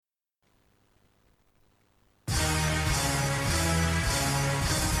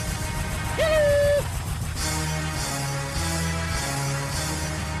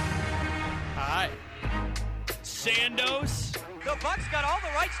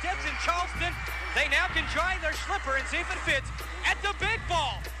white steps in Charleston. They now can try their slipper and see if it fits at the big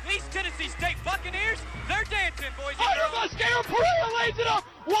ball. East Tennessee State Buccaneers, they're dancing, boys and girls. Mascara, Perea lays it up.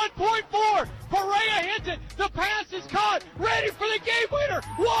 1.4. Perea hits it. The pass is caught. Ready for the game winner.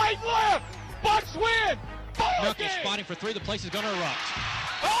 Wide left. Bucks win. Ball game. Spotting for three. The place is going to erupt.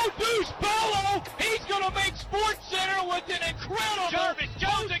 Oh, Deuce Bello. He's going to make Sports Center with an incredible. Jarvis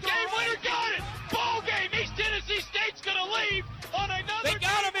Jones, the game winner, got it. Ball game. East Tennessee State's going to leave on another. They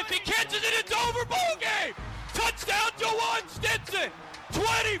got him. If he catches it, it's over. Ball game. Touchdown, Jawan Stinson.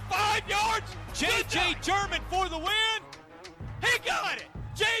 25 yards. J.J. German for the win. He got it.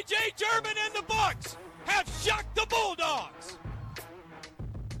 J.J. German and the Bucks have shocked the Bulldogs.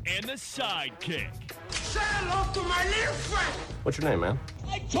 And the sidekick. Say hello to my little friend. What's your name, man?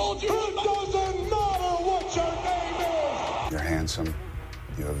 I told you it doesn't matter what your name is. You're handsome.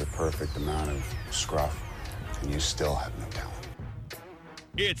 You have the perfect amount of scruff, and you still have no talent.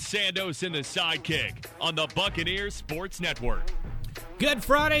 It's Sandos and the sidekick on the Buccaneers Sports Network. Good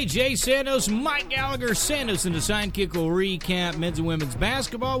Friday, Jay Sandos, Mike Gallagher. Sandos and the sidekick will recap men's and women's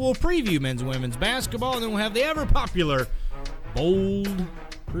basketball. We'll preview men's and women's basketball, and then we'll have the ever-popular bold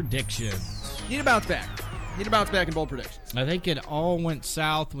predictions. Need a bounce back. Need a bounce back in bold predictions. I think it all went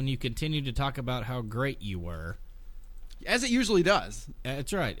south when you continued to talk about how great you were. As it usually does.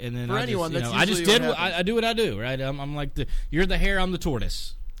 That's right. And then For anyone, that's usually I just did. what happens. I do what I do, right? I'm like you're the hare, I'm the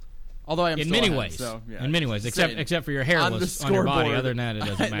tortainess. Although I am in still many ahead, ways. so, yeah. In many ways, except for your hairless on your body. Other than that, it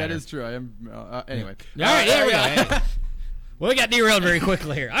doesn't matter. That is true. I am. Anyway. All right, there we go. Well, we got derailed very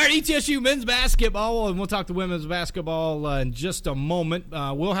quickly here. All right, ETSU men's basketball, and we'll talk to women's basketball in just a moment.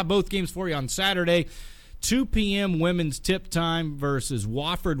 We'll have both games for you on Saturday. 2 p.m. women's tip time versus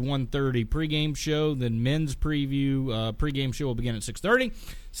Wofford 1:30 pregame show. Then men's pregame show will begin at 6:30.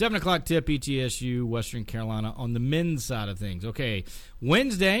 7 o'clock tip, ETSU, Western Carolina on the men's side of things. Okay,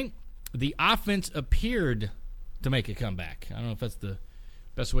 Wednesday, the offense appeared to make a comeback. I don't know if that's the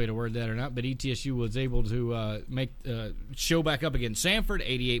best way to word that or not, but ETSU was able to show back up against Samford,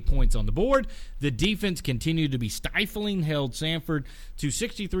 88 points on the board. The defense continued to be stifling, held Samford to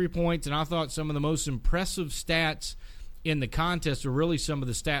 63 points, and I thought some of the most impressive stats in the contest were really some of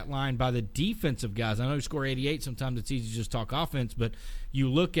the stat line by the defensive guys. I know you score 88, sometimes it's easy to just talk offense, but you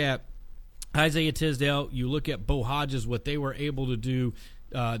look at Isaiah Tisdale, you look at Bo Hodges, what they were able to do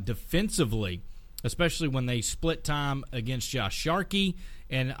defensively, especially when they split time against Josh Sharkey.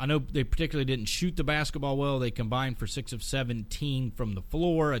 And I know they particularly didn't shoot the basketball well. They combined for 6 of 17 from the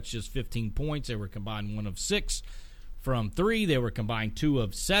floor. It's just 15 points. They were combined 1 of 6 from 3. They were combined 2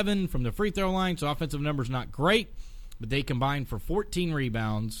 of 7 from the free throw line. So offensive numbers not great, but they combined for 14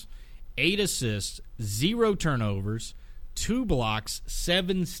 rebounds, 8 assists, 0 turnovers, 2 blocks,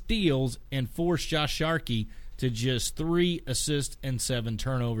 7 steals, and forced Josh Sharkey to just 3 assists and 7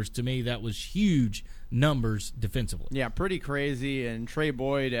 turnovers. To me, that was huge numbers defensively. Yeah, pretty crazy. And Trey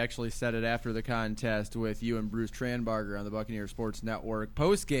Boyd actually said it after the contest with you and Bruce Tranbarger on the Buccaneers Sports Network.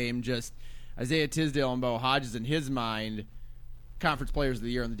 Post-game, just Isaiah Tisdale and Bo Hodges, in his mind, conference players of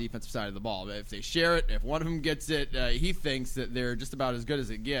the year on the defensive side of the ball. If they share it, if one of them gets it, he thinks that they're just about as good as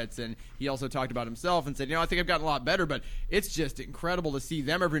it gets. And he also talked about himself and said, I think I've gotten a lot better, but it's just incredible to see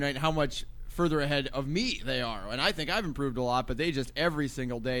them every night and how much further ahead of me they are. And I think I've improved a lot, but they just every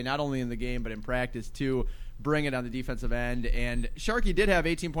single day, not only in the game but in practice too, bring it on the defensive end. And Sharkey did have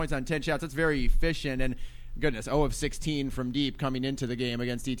 18 points on 10 shots. That's very efficient. And goodness, 0 of 16 from deep coming into the game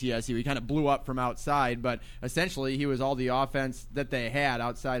against ETSU. He kind of blew up from outside, but essentially he was all the offense that they had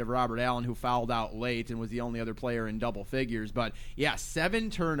outside of Robert Allen, who fouled out late and was the only other player in double figures. But yeah, 7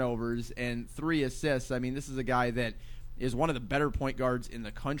 turnovers and 3 assists. I mean, this is a guy that is one of the better point guards in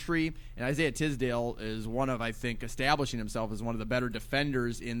the country, and Isaiah Tisdale is one of, I think, establishing himself as one of the better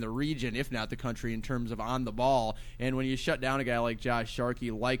defenders in the region, if not the country, in terms of on the ball. And when you shut down a guy like Josh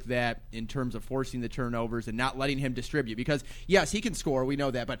Sharkey like that in terms of forcing the turnovers and not letting him distribute, because, yes, he can score, we know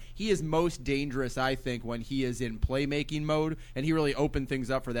that, but he is most dangerous, I think, when he is in playmaking mode, and he really opened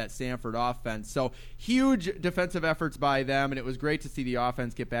things up for that Samford offense. So huge defensive efforts by them, and it was great to see the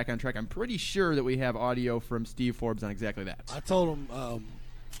offense get back on track. I'm pretty sure that we have audio from Steve Forbes on exactly that. I told him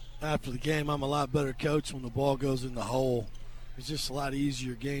after the game, I'm a lot better coach when the ball goes in the hole. It's just a lot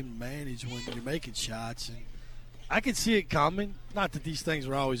easier game to manage when you're making shots. And I could see it coming. Not that these things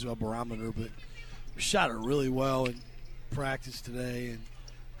are always a barometer, but we shot it really well in practice today and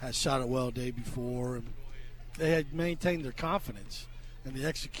had shot it well the day before. And they had maintained their confidence, and the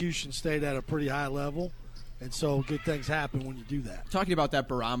execution stayed at a pretty high level. And so good things happen when you do that. Talking about that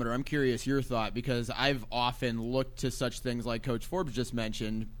barometer, I'm curious your thought, because I've often looked to such things like Coach Forbes just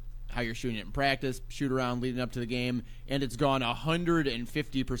mentioned, how you're shooting it in practice, shoot around leading up to the game, and it's gone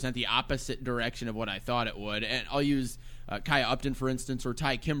 150% the opposite direction of what I thought it would. And I'll use Kaya Upton, for instance, or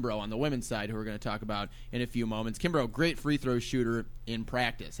Ty Kimbrough on the women's side, who we're going to talk about in a few moments. Kimbrough, great free throw shooter in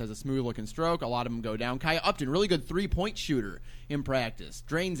practice, has a smooth-looking stroke. A lot of them go down. Kaya Upton, really good three-point shooter in practice,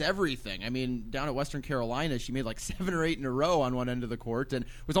 drains everything. I mean, down at Western Carolina, she made like 7 or 8 in a row on one end of the court and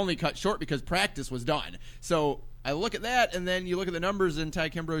was only cut short because practice was done. So I look at that, and then you look at the numbers, and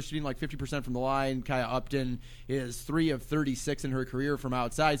Ty Kimbrough shooting like 50% from the line. Kaya Upton is 3 of 36 in her career from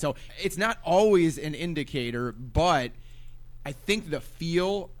outside. So it's not always an indicator, but I think the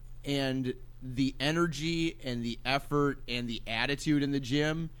feel and the energy and the effort and the attitude in the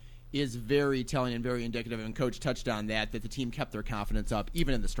gym is very telling and very indicative, and Coach touched on that the team kept their confidence up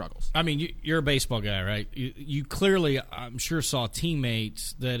even in the struggles. I mean, you're a baseball guy, right? You clearly, I'm sure, saw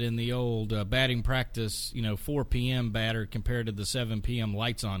teammates that in the old batting practice, 4 p.m. batter compared to the 7 p.m.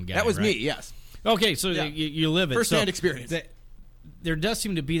 lights on guy. That was right? me, yes. Okay, so yeah. you live it. First-hand experience. There does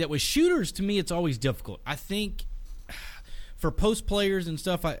seem to be that. With shooters, to me, it's always difficult. I think for post players and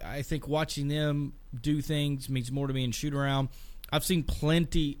stuff, I think watching them do things means more to me in shoot around. I've seen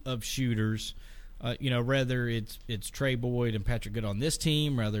plenty of shooters, whether it's Trey Boyd and Patrick Good on this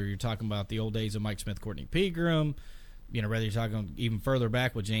team, whether you're talking about the old days of Mike Smith, Courtney Pegram, whether you're talking even further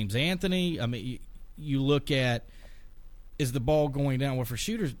back with James Anthony. I mean, you look at, is the ball going down? Well, for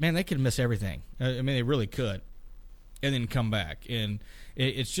shooters, man, they could miss everything. I mean, they really could, and then come back. And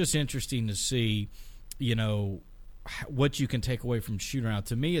it's just interesting to see, what you can take away from shoot around.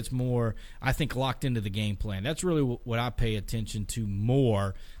 To me, it's more, I think, locked into the game plan. That's really what I pay attention to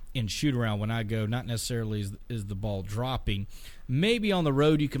more in shoot around when I go, not necessarily is the ball dropping. Maybe on the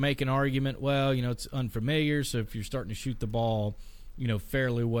road you can make an argument, well, it's unfamiliar, so if you're starting to shoot the ball,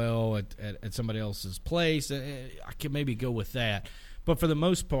 fairly well at somebody else's place, I can maybe go with that. But for the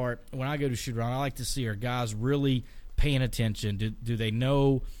most part, when I go to shoot around, I like to see our guys really paying attention. Do they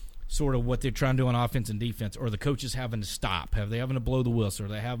know sort of what they're trying to do on offense and defense, or the coaches having to stop? Have they having to blow the whistle? Are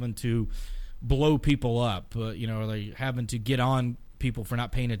they having to blow people up? Are they having to get on people for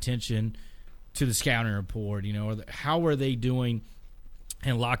not paying attention to the scouting report? How are they doing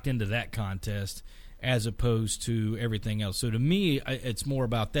and locked into that contest as opposed to everything else? So to me, it's more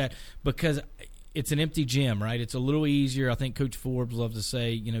about that because it's an empty gym, right? It's a little easier. I think Coach Forbes loves to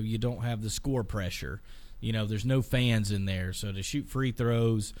say, you don't have the score pressure. There's no fans in there. So to shoot free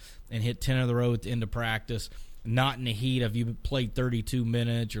throws and hit 10 in a row at the end of practice, not in the heat of you played 32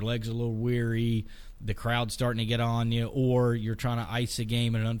 minutes, your legs are a little weary, the crowd's starting to get on you, or you're trying to ice a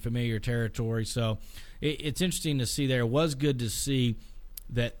game in an unfamiliar territory. So it's interesting to see there. It was good to see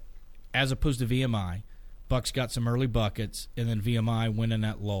that as opposed to VMI, Bucks got some early buckets, and then VMI went in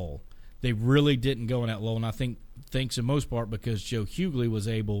that lull. They really didn't go in that lull, and I think thanks in most part because Joe Hughley was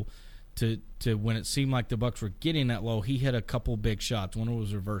able to when it seemed like the Bucks were getting that low, he hit a couple big shots. One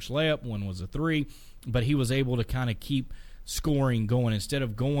was a reverse layup, one was a 3, but he was able to kind of keep scoring going instead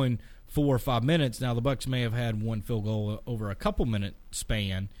of going 4 or 5 minutes. Now the Bucks may have had one field goal over a couple minute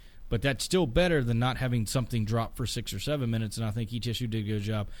span, but that's still better than not having something drop for 6 or 7 minutes. And I think ETSU did a good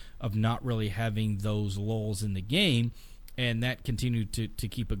job of not really having those lulls in the game, and that continued to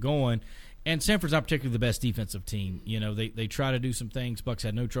keep it going. And Sanford's not particularly the best defensive team. They try to do some things. Bucks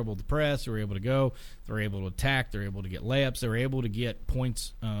had no trouble with the press. They were able to go. They were able to attack. They were able to get layups. They were able to get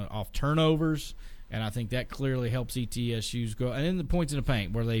points off turnovers. And I think that clearly helps ETSU's go. And then the points in the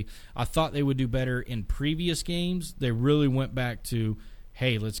paint, where I thought they would do better in previous games. They really went back to,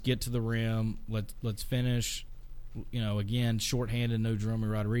 hey, let's get to the rim. Let's finish. Again, shorthanded, no Jerome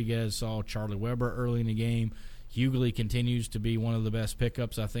Rodriguez. Saw Charlie Weber early in the game. Hughley continues to be one of the best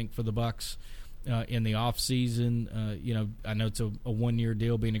pickups, I think, for the Bucks in the offseason. I know it's a one-year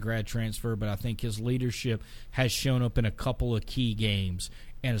deal being a grad transfer, but I think his leadership has shown up in a couple of key games,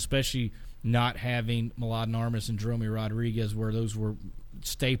 and especially not having Mladen Armas and Jerome Rodriguez, where those were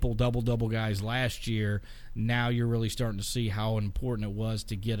staple double-double guys last year. Now you're really starting to see how important it was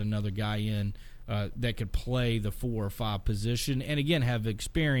to get another guy in that could play the 4 or 5 position, and again have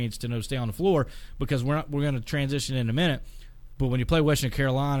experience to know stay on the floor, because we're going to transition in a minute. But when you play Western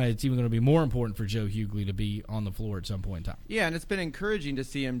Carolina, it's even going to be more important for Joe Hughley to be on the floor at some point in time. Yeah, and it's been encouraging to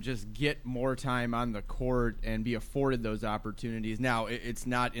see him just get more time on the court and be afforded those opportunities. Now, it's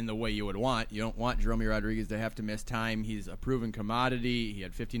not in the way you would want. You don't want Jerome Rodriguez to have to miss time. He's a proven commodity. He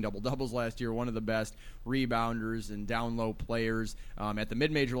had 15 double-doubles last year, one of the best rebounders and down-low players at the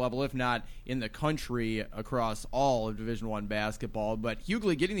mid-major level, if not in the country across all of Division I basketball. But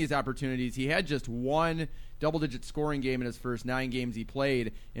Hughley getting these opportunities, he had just one double-digit scoring game in his first 9 games he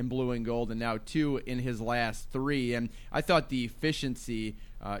played in blue and gold, and now 2 in his last 3. And I thought the efficiency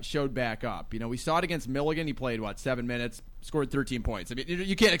showed back up. We saw it against Milligan. He played, 7 minutes, scored 13 points. I mean,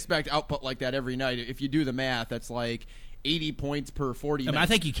 you can't expect output like that every night. If you do the math, that's like 80 points per 40 minutes. I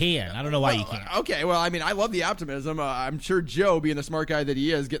think you can. I don't know why you can't. Okay, well, I mean, I love the optimism. I'm sure Joe, being the smart guy that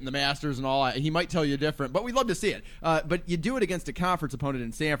he is, getting the Masters and all, he might tell you different, but we'd love to see it. But you do it against a conference opponent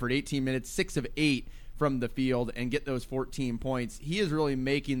in Sanford, 18 minutes, 6 of 8 from the field, and get those 14 points. He is really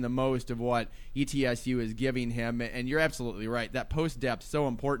making the most of what ETSU is giving him, and you're absolutely right. That post depth is so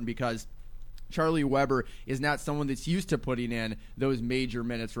important because Charlie Weber is not someone that's used to putting in those major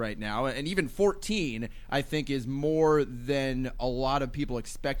minutes right now. And even 14, I think, is more than a lot of people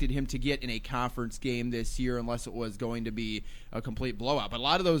expected him to get in a conference game this year, unless it was going to be a complete blowout. But a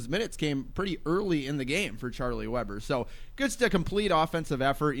lot of those minutes came pretty early in the game for Charlie Weber. So good to complete offensive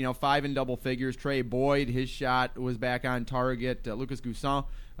effort, 5 in double figures. Trey Boyd, his shot was back on target. Lucas Goussaint,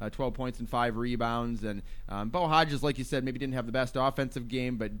 12 points and 5 rebounds. And Bo Hodges, like you said, maybe didn't have the best offensive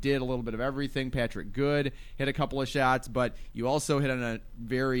game, but did a little bit of everything. Patrick Good hit a couple of shots, but you also hit on a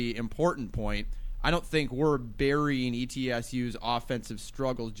very important point. I don't think we're burying ETSU's offensive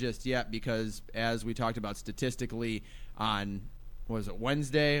struggles just yet because, as we talked about statistically on,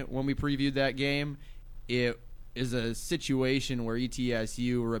 Wednesday when we previewed that game, it is a situation where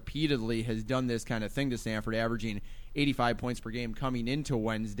ETSU repeatedly has done this kind of thing to Sanford, averaging 85 points per game coming into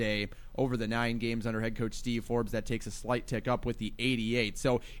Wednesday. Over the 9 games under head coach Steve Forbes, that takes a slight tick up with the 88.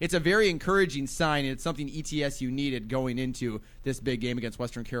 So it's a very encouraging sign, and it's something ETSU needed going into this big game against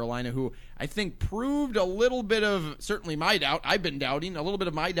Western Carolina, who I think proved a little bit of, certainly my doubt, I've been doubting, a little bit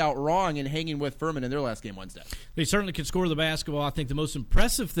of my doubt wrong in hanging with Furman in their last game Wednesday. They certainly can score the basketball. I think the most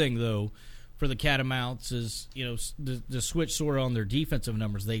impressive thing, though, for the Catamounts is, the switch sort of on their defensive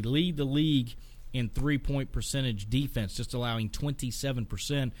numbers. They lead the league in 3-point percentage defense, just allowing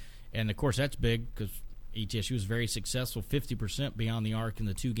 27%. And, of course, that's big because ETSU was very successful, 50% beyond the arc in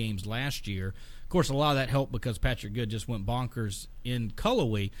the 2 games last year. Of course, a lot of that helped because Patrick Good just went bonkers in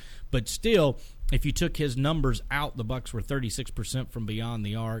Cullowhee. But still, if you took his numbers out, the Bucks were 36% from beyond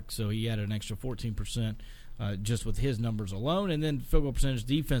the arc, so he had an extra 14% just with his numbers alone. And then field goal percentage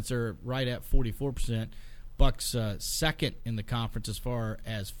defense are right at 44%. Bucks second in the conference as far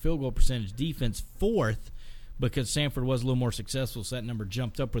as field goal percentage defense, 4th, because Sanford was a little more successful, so that number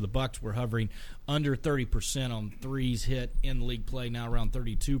jumped up where the Bucks were hovering under 30% on threes hit in league play, now around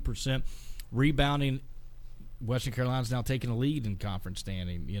 32%. Rebounding, Western Carolina's now taking a lead in conference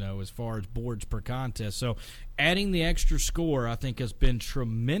standing, as far as boards per contest. So adding the extra score, I think, has been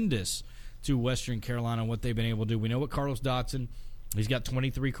tremendous to Western Carolina and what they've been able to do. We know what Carlos Dotson, he's got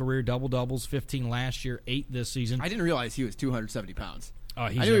 23 career double-doubles, 15 last year, 8 this season. I didn't realize he was 270 pounds. Oh,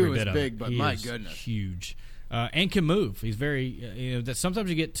 he's I knew every he was bit of big, it. but He my is goodness. Huge. And can move. He's very, that sometimes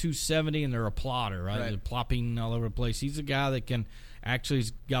you get 270 and they're a plotter, right? They're plopping all over the place. He's a guy that can actually,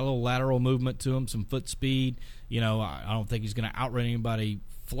 he's got a little lateral movement to him, some foot speed. I don't think he's going to outrun anybody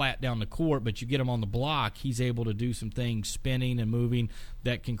flat down the court, but you get him on the block, he's able to do some things spinning and moving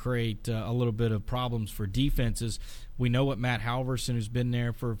that can create a little bit of problems for defenses. We know what Matt Halverson, who's been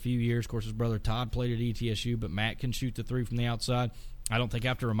there for a few years, of course his brother Todd played at ETSU, but Matt can shoot the 3 from the outside. I don't think I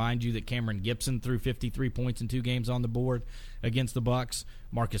have to remind you that Cameron Gibson threw 53 points in 2 games on the board against the Bucks.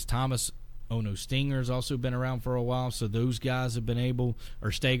 Marcus Thomas, Ono Stinger's also been around for a while, so those guys have been able,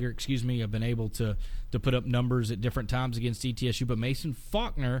 or Stager, have been able to put up numbers at different times against ETSU. But Mason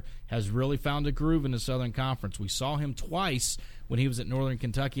Faulkner has really found a groove in the Southern Conference. We saw him twice when he was at Northern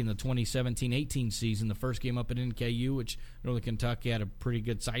Kentucky in the 2017-18 season. The first game up at NKU, which Northern Kentucky had a pretty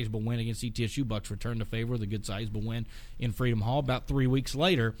good sizable win against ETSU. Bucks returned to favor with a good sizable win in Freedom Hall about 3 weeks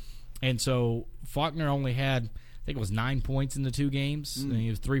later. And so Faulkner only had, I think it was 9 points in the 2 games. And he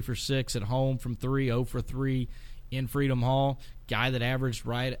was 3 for 6 at home from 3, 0 for 3 in Freedom Hall. Guy that averaged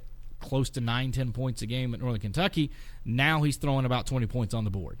right close to 9-10 points a game at Northern Kentucky. Now he's throwing about 20 points on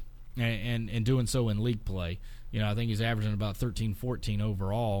the board and doing so in league play. I think he's averaging about 13, 14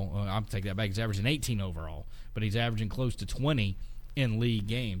 overall. I'll take that back. He's averaging 18 overall, but he's averaging close to 20 in league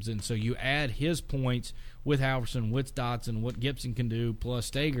games. And so you add his points with Halverson, with Dotson, what Gibson can do, plus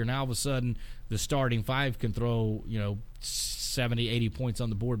Stager. Now all of a sudden the starting 5 can throw, 70, 80 points on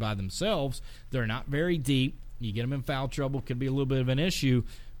the board by themselves. They're not very deep. You get them in foul trouble, could be a little bit of an issue,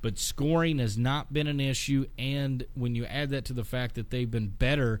 but scoring has not been an issue. And when you add that to the fact that they've been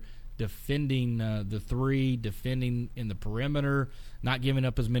better defending the 3, defending in the perimeter, not giving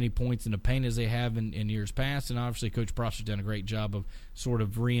up as many points in the paint as they have in years past. And obviously Coach Prosser's done a great job of sort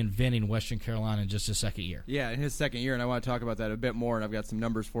of reinventing Western Carolina in just his second year. Yeah, in his second year, and I want to talk about that a bit more, and I've got some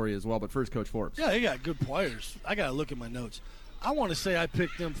numbers for you as well. But first, Coach Forbes. Yeah, he got good players. I got to look at my notes. I want to say I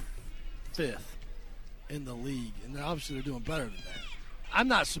picked them 5th in the league, and obviously they're doing better than that. I'm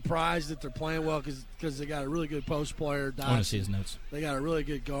not surprised that they're playing well because they got a really good post player. Dotson. I want to see his notes. They got a really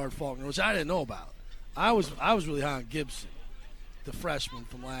good guard, Faulkner, which I didn't know about. I was really high on Gibson, the freshman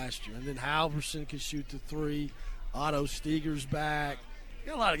from last year, and then Halverson can shoot the 3. Otto Steger's back.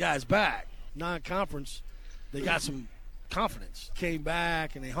 Got a lot of guys back. Non-conference, they got some confidence. Came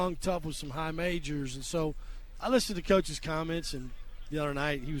back and they hung tough with some high majors, and so I listened to Coach's comments, and the other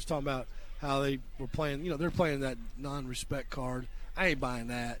night he was talking about how they were playing. They're playing that non-respect card. I ain't buying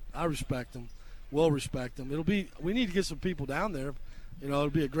that. I respect them. We'll respect them. We need to get some people down there. It'll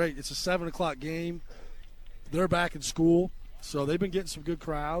be it's a 7:00 game. They're back in school, so they've been getting some good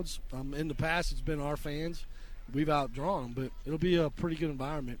crowds. In the past, it's been our fans. We've outdrawn them, but it'll be a pretty good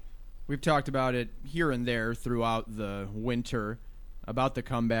environment. We've talked about it here and there throughout the winter about the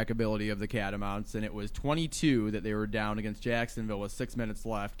comeback ability of the Catamounts, and it was 22 that they were down against Jacksonville with 6 minutes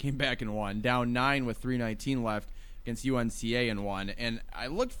left, came back and won. Down 9 with 3:19 left against UNCA and won. And I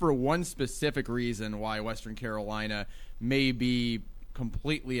looked for one specific reason why Western Carolina may be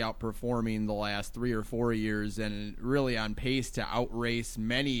completely outperforming the last 3 or 4 years and really on pace to outrace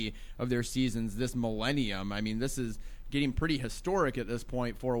many of their seasons this millennium. I mean, this is getting pretty historic at this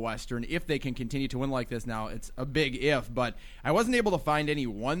point for Western. If they can continue to win like this now, it's a big if, but I wasn't able to find any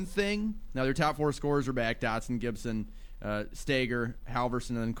one thing. Now, their top 4 scorers are back: Dotson, Gibson, Stager,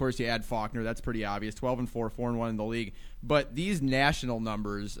 Halverson, and of course you add Faulkner. That's pretty obvious. 12-4, 4-1 in the league. But these national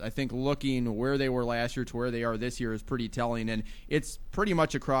numbers, I think looking where they were last year to where they are this year is pretty telling, and it's pretty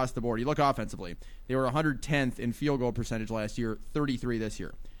much across the board. You look offensively. They were 110th in field goal percentage last year, 33 this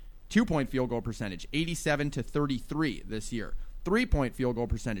year. 2-point field goal percentage, 87-33 this year. 3-point field goal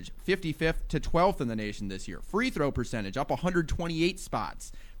percentage, 55th to 12th in the nation this year. Free throw percentage, up 128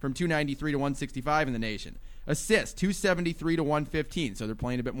 spots from 293 to 165 in the nation. Assists, 273 to 115, so they're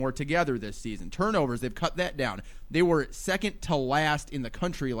playing a bit more together this season. Turnovers, they've cut that down. They were second to last in the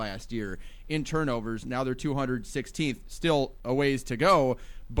country last year in turnovers. Now they're 216th. Still a ways to go,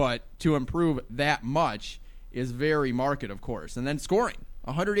 but to improve that much is very marked, of course. And then scoring,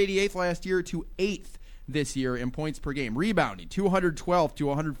 188th last year to 8th this year in points per game. Rebounding, 212th to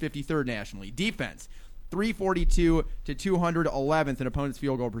 153rd nationally. Defense, 342 to 211th in opponent's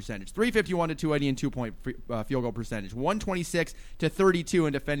field goal percentage. 351 to 280 in 2-point field goal percentage. 126 to 32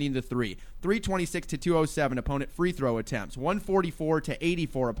 in defending the 3. 326 to 207 opponent free throw attempts. 144 to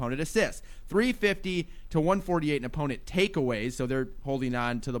 84 opponent assists. 350 to 148 in opponent takeaways, so they're holding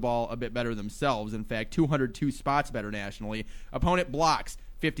on to the ball a bit better themselves. In fact, 202 spots better nationally. Opponent blocks,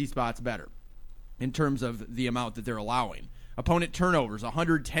 50 spots better in terms of the amount that they're allowing. Opponent turnovers,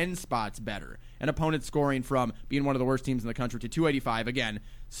 110 spots better. And opponent scoring from being one of the worst teams in the country to 285. Again,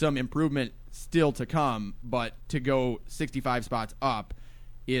 some improvement still to come, but to go 65 spots up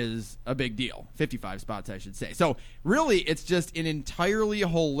is a big deal. 55 spots, I should say. So really, it's just an entirely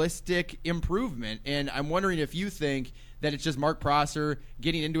holistic improvement. And I'm wondering if you think that it's just Mark Prosser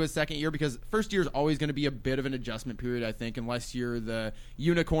getting into his second year, because first year is always going to be a bit of an adjustment period, I think, unless you're the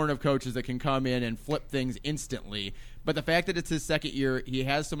unicorn of coaches that can come in and flip things instantly. But the fact that it's his second year, he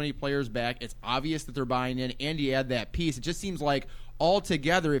has so many players back, it's obvious that they're buying in, and you add that piece. It just seems like all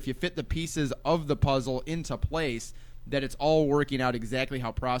together, if you fit the pieces of the puzzle into place, that it's all working out exactly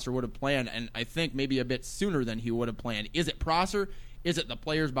how Prosser would have planned, and I think maybe a bit sooner than he would have planned. Is it Prosser? Is it the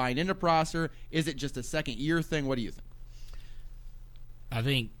players buying into Prosser? Is it just a second-year thing? What do you think? I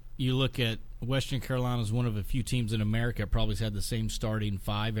think you look at Western Carolina as one of a few teams in America probably has had the same starting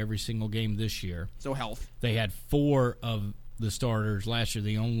 5 every single game this year. So health. They had 4 of the starters last year.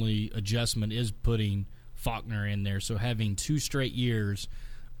 The only adjustment is putting Faulkner in there. So having 2 straight years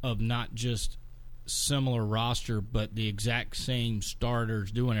of not just similar roster but the exact same starters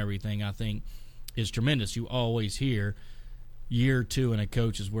doing everything, I think, is tremendous. You always hear year 2 in a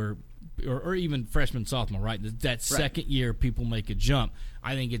coach is where – or even freshman, sophomore, right? That second year, people make a jump.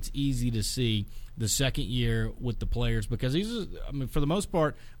 I think it's easy to see the second year with the players because for the most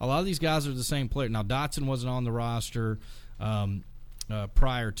part, a lot of these guys are the same player. Now, Dotson wasn't on the roster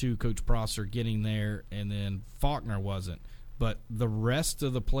prior to Coach Prosser getting there, and then Faulkner wasn't. But the rest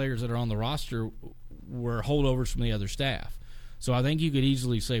of the players that are on the roster were holdovers from the other staff. So I think you could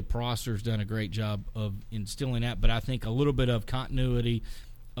easily say Prosser's done a great job of instilling that, but I think a little bit of continuity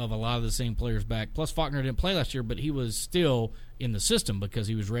of a lot of the same players back. Plus, Faulkner didn't play last year, but he was still in the system because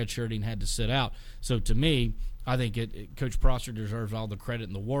he was redshirting and had to sit out. So to me, I think Coach Prosser deserves all the credit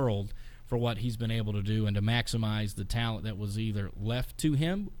in the world for what he's been able to do and to maximize the talent that was either left to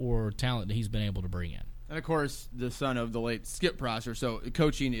him or talent that he's been able to bring in. And, of course, the son of the late Skip Prosser. So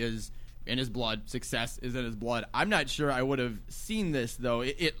coaching is in his blood. Success is in his blood. I'm not sure I would have seen this, though.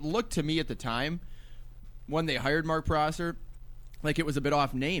 It looked to me at the time when they hired Mark Prosser like it was a bit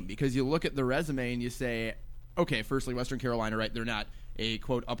off name, because you look at the resume and you say, okay, firstly, Western Carolina, right, they're not a,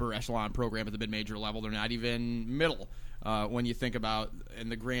 quote, upper echelon program at the mid-major level. They're not even middle. When you think about, in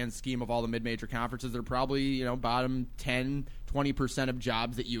the grand scheme of all the mid-major conferences, they're probably, bottom 10, 20% of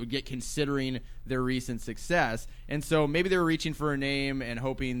jobs that you would get considering their recent success. And so maybe they were reaching for a name and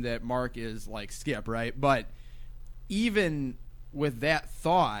hoping that Mark is like Skip, right? But even with that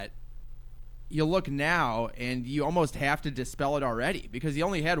thought, you look now and you almost have to dispel it already, because he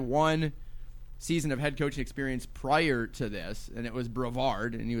only had one season of head coaching experience prior to this, and it was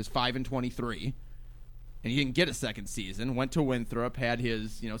Brevard, and he was 5-23. And he didn't get a second season. Went to Winthrop, had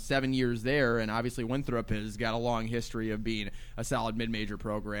his 7 years there, and obviously Winthrop has got a long history of being a solid mid-major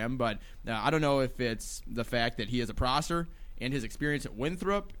program. But I don't know if it's the fact that he is a Prosser and his experience at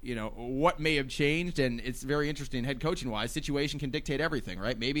Winthrop, what may have changed. And it's very interesting head coaching-wise. Situation can dictate everything,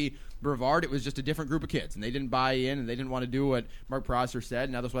 right? Maybe Brevard, it was just a different group of kids, and they didn't buy in, and they didn't want to do what Mark Prosser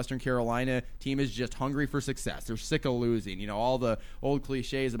said. Now this Western Carolina team is just hungry for success. They're sick of losing. All the old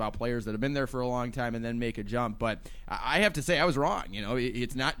cliches about players that have been there for a long time and then make a jump. But I have to say I was wrong.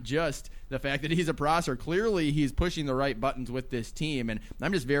 It's not just the fact that he's a Prosser. Clearly he's pushing the right buttons with this team, and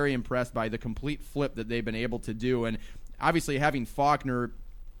I'm just very impressed by the complete flip that they've been able to do. And obviously having Faulkner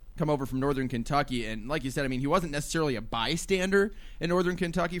come over from Northern Kentucky, and like you said, he wasn't necessarily a bystander in Northern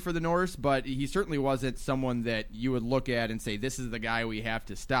Kentucky for the Norse, but he certainly wasn't someone that you would look at and say, this is the guy we have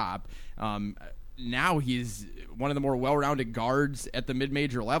to stop. Now he's one of the more well-rounded guards at the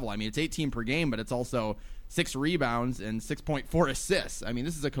mid-major level. It's 18 per game, but it's also 6 rebounds and 6.4 assists.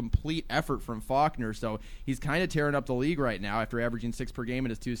 This is a complete effort from Faulkner, so he's kind of tearing up the league right now after averaging 6 per game in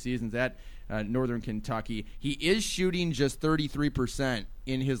his 2 seasons at Northern Kentucky. He is shooting just 33%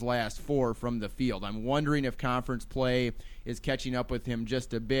 in his last 4 from the field. I'm wondering if conference play is catching up with him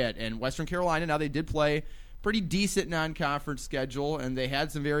just a bit. And Western Carolina, now they did play pretty decent non-conference schedule, and they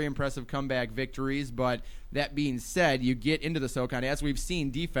had some very impressive comeback victories. But that being said, you get into the SoCon, as we've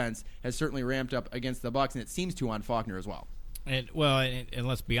seen, defense has certainly ramped up against the Bucks, and it seems to on Faulkner as well. And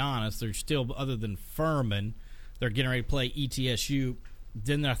let's be honest, there's still, other than Furman, they're getting ready to play ETSU.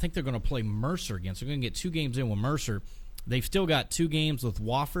 Then I think they're going to play Mercer again. So they're going to get 2 games in with Mercer. They've still got 2 games with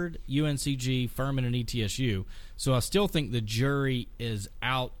Wofford, UNCG, Furman, and ETSU. So I still think the jury is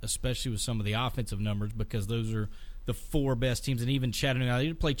out, especially with some of the offensive numbers, because those are the 4 best teams. And even Chattanooga, they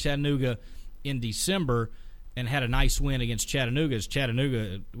did play Chattanooga in December and had a nice win against Chattanooga.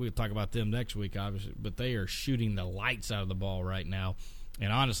 Chattanooga, we'll talk about them next week, obviously, but they are shooting the lights out of the ball right now.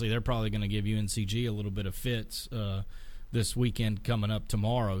 And honestly, they're probably going to give UNCG a little bit of fits this weekend coming up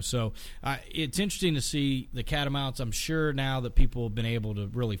tomorrow. So it's interesting to see the Catamounts. I'm sure now that people have been able to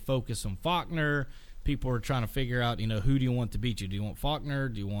really focus on Faulkner, people are trying to figure out, who do you want to beat you? Do you want Faulkner?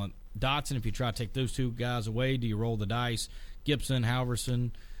 Do you want Dotson? If you try to take those 2 guys away, do you roll the dice? Gibson,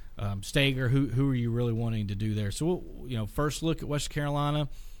 Halverson, Stager, who are you really wanting to do there? So, first look at Western Carolina.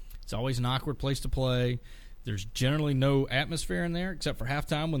 It's always an awkward place to play. There's generally no atmosphere in there except for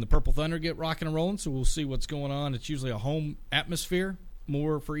halftime when the Purple Thunder get rocking and rolling, so we'll see what's going on. It's usually a home atmosphere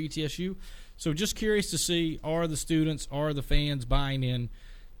more for ETSU. So just curious to see, are the students, are the fans buying in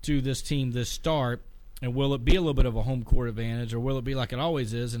to this team this start, and will it be a little bit of a home court advantage, or will it be like it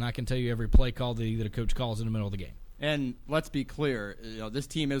always is, and I can tell you every play call that a coach calls in the middle of the game? And let's be clear, this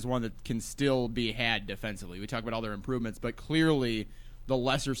team is one that can still be had defensively. We talk about all their improvements, but clearly the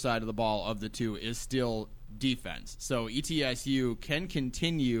lesser side of the ball of the 2 is still defense. So ETSU can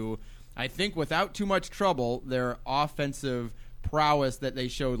continue, I think, without too much trouble, their offensive prowess that they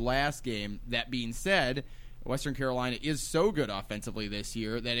showed last game. That being said, Western Carolina is so good offensively this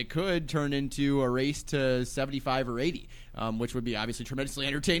year that it could turn into a race to 75 or 80, which would be obviously tremendously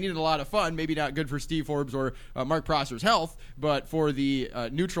entertaining and a lot of fun. Maybe not good for Steve Forbes or Mark Prosser's health, but for the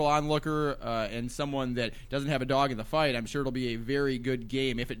neutral onlooker and someone that doesn't have a dog in the fight, I'm sure it'll be a very good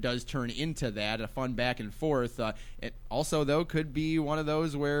game if it does turn into that, a fun back and forth. It also, though, could be one of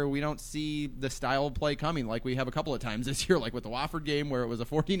those where we don't see the style of play coming like we have a couple of times this year, like with the Wofford game where it was a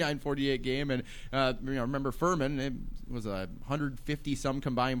 49-48 game, and remember Furman, it was 150-some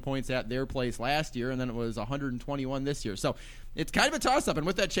combined points at their place last year, and then it was 121 this year. So it's kind of a toss-up. And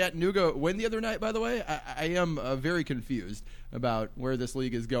with that Chattanooga win the other night, by the way, I am very confused about where this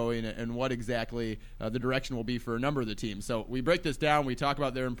league is going and what exactly the direction will be for a number of the teams. So we break this down. We talk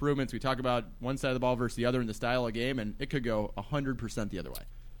about their improvements. We talk about one side of the ball versus the other in the style of game, and it could go 100% the other way.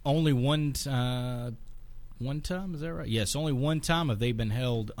 Only one time, is that right? Yes, only one time have they been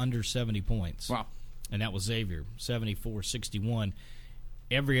held under 70 points. Wow. And that was Xavier, 74-61.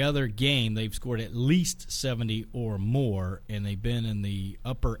 every other game they've scored at least 70 or more, and they've been in the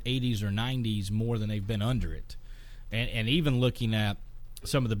upper 80s or 90s more than they've been under it. And even looking at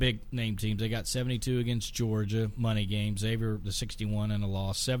some of the big-name teams, they got 72 against Georgia, money game. Xavier, the 61 and a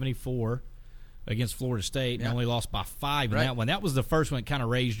loss. 74 against Florida State, and only lost by 5 in that one. That was the first one that kind of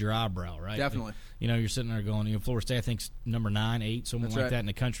raised your eyebrow, right? Definitely. You're sitting there going, Florida State, I think, number 9, 8, something like that in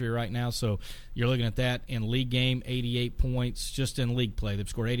the country right now. So you're looking at that in league game, 88 points just in league play. They've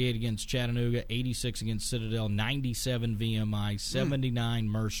scored 88 against Chattanooga, 86 against Citadel, 97 VMI, 79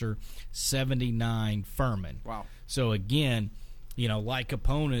 Mercer, 79 Furman. Wow. So, again, like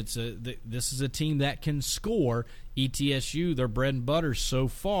opponents, this is a team that can score. ETSU, their bread and butter so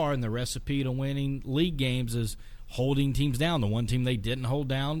far, and the recipe to winning league games is holding teams down. The one team they didn't hold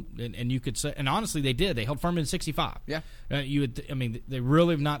down, and you could say, and honestly, they did. They held Furman in 65. Yeah. They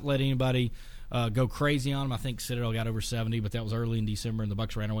really have not let anybody go crazy on them. I think Citadel got over 70, but that was early in December, and the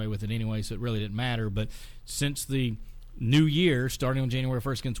Bucks ran away with it anyway, so it really didn't matter. But since the new year, starting on January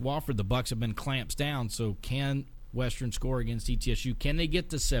 1st against Wofford, the Bucks have been clamps down. So can Western score against ETSU? Can they get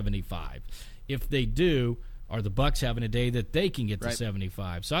to 75? If they do, are the Bucks having a day that they can get to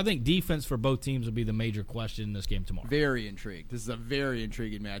 75? So I think defense for both teams will be the major question in this game tomorrow. Very intrigued. This is a very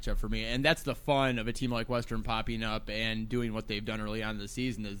intriguing matchup for me, and that's the fun of a team like Western popping up and doing what they've done early on in the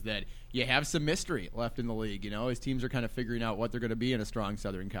season, is that you have some mystery left in the league, as teams are kind of figuring out what they're going to be in a strong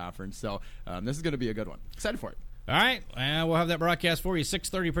Southern Conference. So this is going to be a good one. Excited for it. All right, we'll have that broadcast for you.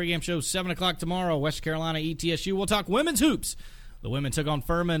 6:30 pregame show, 7 o'clock tomorrow, West Carolina, ETSU. We'll talk women's hoops. The women took on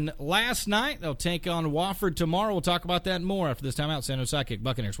Furman last night. They'll take on Wofford tomorrow. We'll talk about that and more after this timeout. San Jose Sidekick,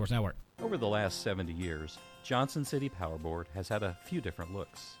 Buccaneers Sports Network. Over the last 70 years, Johnson City Power Board has had a few different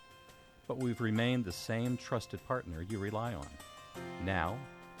looks, but we've remained the same trusted partner you rely on. Now,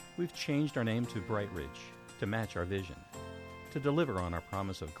 we've changed our name to Bright Ridge to match our vision, to deliver on our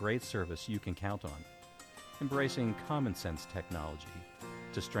promise of great service you can count on, embracing common sense technology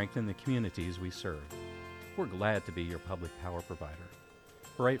to strengthen the communities we serve. We're glad to be your public power provider.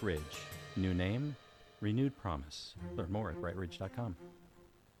 Bright Ridge, new name, renewed promise. Learn more at brightridge.com.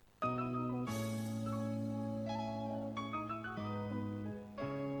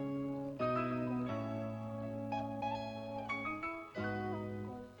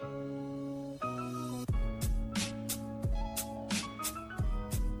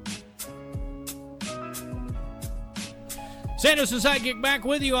 Sandos and Sidekick back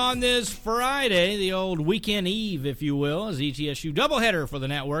with you on this Friday, the old weekend eve, if you will, as ETSU doubleheader for the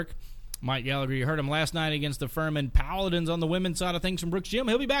network. Mike Gallagher, you heard him last night against the Furman Paladins on the women's side of things from Brooks Gym.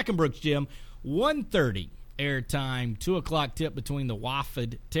 He'll be back in Brooks Gym. 1:30 airtime, 2 o'clock tip between the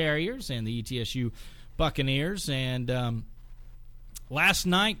Wofford Terriers and the ETSU Buccaneers. And last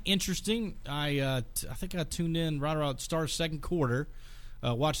night, interesting. I think I tuned in right around Star's second quarter.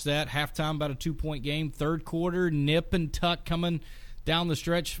 Watch that. Halftime, about a 2-point game. Third quarter, nip and tuck coming down the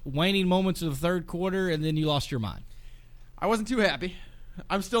stretch. Waning moments of the third quarter, and then you lost your mind. I wasn't too happy.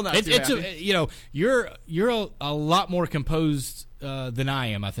 I'm still not too happy. You're a lot more composed than I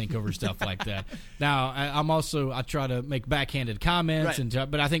am, I think, over stuff like that. Now, I try to make backhanded comments,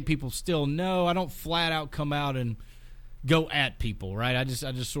 but I think people still know. I don't flat out come out and go at people, right? I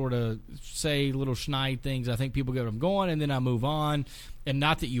just sort of say little schneid things. I think people get what I'm going, and then I move on. And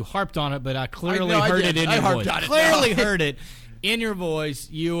not that you harped on it, but I clearly heard it in your voice. Clearly heard it in your voice.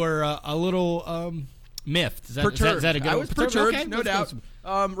 You were a little miffed. Is that a good? I was perturbed, okay, no doubt.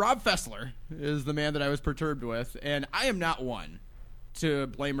 Rob Fessler is the man that I was perturbed with, and I am not one to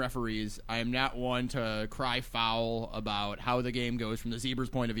blame referees. I am not one to cry foul about how the game goes from the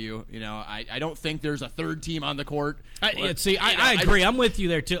Zebras' point of view. I don't think there's a third team on the court. I agree. I'm with you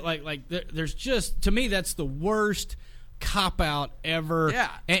there too. There's just, to me, that's the worst cop-out ever.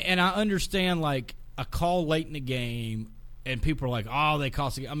 Yeah. And I understand, a call late in the game, and people are like, oh, they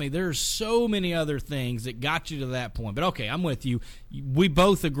cost the game. I mean, there's so many other things that got you to that point. But, okay, I'm with you. We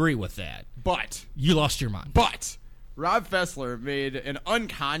both agree with that. But. You lost your mind. But. Rob Fessler made an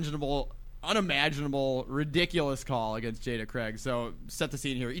unconscionable, unimaginable, ridiculous call against Jada Craig. So, set the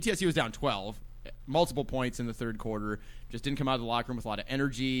scene here. ETSU was down 12. Multiple points in the third quarter. Just didn't come out of the locker room with a lot of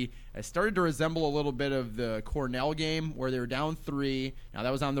energy. It started to resemble a little bit of the Cornell game where they were down 3. Now,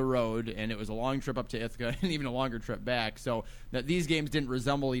 that was on the road, and it was a long trip up to Ithaca and even a longer trip back. So these games didn't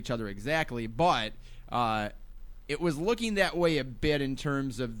resemble each other exactly, but it was looking that way a bit in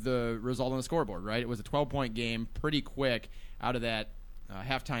terms of the result on the scoreboard, right? It was a 12-point game pretty quick out of that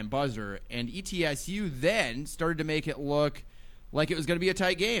halftime buzzer, and ETSU then started to make it look like it was going to be a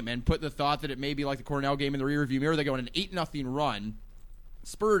tight game and put the thought that it may be like the Cornell game in the rearview mirror. They go on an 8-0 run,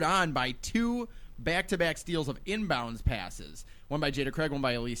 spurred on by 2 back-to-back steals of inbounds passes, one by Jada Craig, one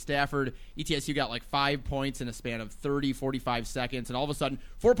by Elise Stafford. ETSU got like 5 points in a span of 30, 45 seconds, and all of a sudden,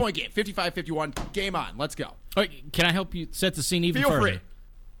 4-point game, 55-51, game on. Let's go. All right, can I help you set the scene even Feel further? free.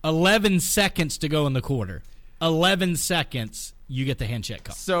 11 seconds to go in the quarter. 11 seconds, you get the hand check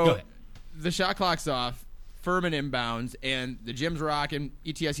call. So go ahead. the shot clock's off, Furman inbounds, and the gym's rocking,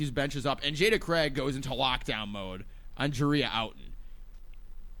 ETSU's bench is up, and Jada Craig goes into lockdown mode on Jaria Outen.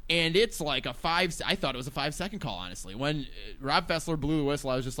 And it's like I thought it was a 5-second call, honestly. When Rob Fessler blew the whistle,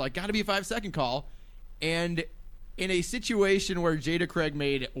 I was just like, got to be a 5-second call. And in a situation where Jada Craig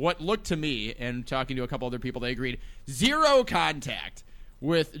made what looked to me, and talking to a couple other people, they agreed, zero contact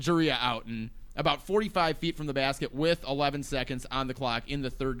with Jaria Outen, about 45 feet from the basket with 11 seconds on the clock in the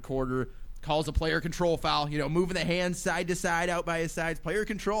third quarter, calls a player control foul, moving the hands side to side, out by his sides. Player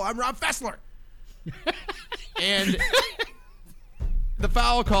control, I'm Rob Fessler. And the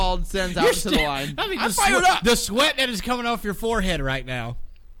foul called sends out to the line. I'm fired up. The sweat that is coming off your forehead right now.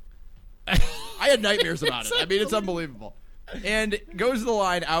 I had nightmares about it. I mean, it's unbelievable. And goes to the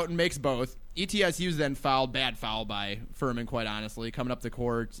line, out and makes both. ETSU's then fouled, bad foul by Furman, quite honestly, coming up the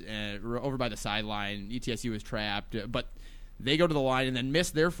court, over by the sideline. ETSU is trapped, but they go to the line and then miss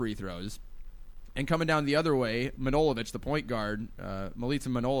their free throws. And coming down the other way, Manojlovic, the point guard, Milica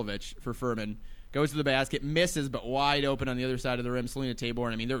Manojlovic for Furman, goes to the basket, misses, but wide open on the other side of the rim. Selena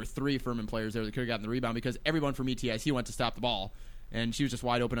Taborn, I mean, there were 3 Furman players there that could have gotten the rebound because everyone from ETSU went to stop the ball. And she was just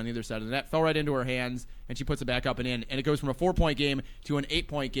wide open on the other side of the net. Fell right into her hands, and she puts it back up and in. And it goes from a 4-point game to an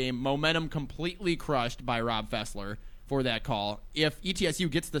 8-point game. Momentum completely crushed by Rob Fessler for that call. If ETSU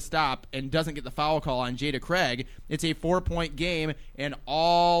gets the stop and doesn't get the foul call on Jada Craig, it's a 4-point game, and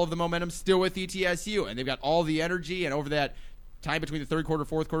all of the momentum still with ETSU. And they've got all the energy, and over that time between the third quarter,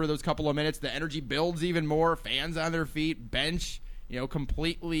 fourth quarter, those couple of minutes, the energy builds even more. Fans on their feet, bench,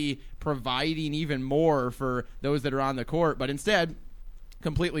 completely providing even more for those that are on the court. But instead,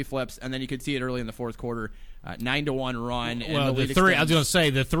 completely flips, and then you could see it early in the fourth quarter, 9-1 run. Well, and the 3, I was going to say,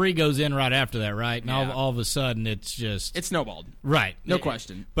 the 3 goes in right after that, right? And Yeah. all of a sudden, it's snowballed. Right. No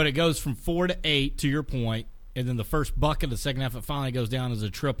question. But it goes from 4 to 8, to your point, and then the first bucket of the second half, it finally goes down as a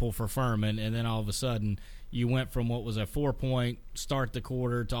triple for Furman, and then all of a sudden, you went from what was a 4-point start the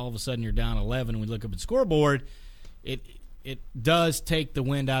quarter to all of a sudden you're down 11. When we look up at the scoreboard, it does take the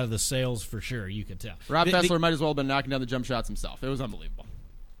wind out of the sails for sure. You could tell. Rob Fessler might as well have been knocking down the jump shots himself. It was unbelievable.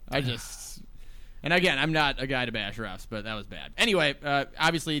 And again, I'm not a guy to bash refs, but that was bad. Anyway,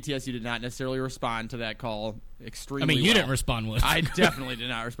 obviously ETSU did not necessarily respond to that call extremely well. I mean, you didn't respond well. I definitely did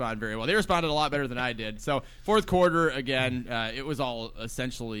not respond very well. They responded a lot better than I did. So fourth quarter, again, it was all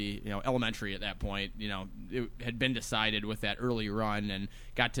essentially elementary at that point. It had been decided with that early run and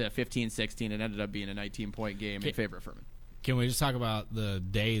got to 15-16 and ended up being a 19-point game in favor of Furman. Can we just talk about the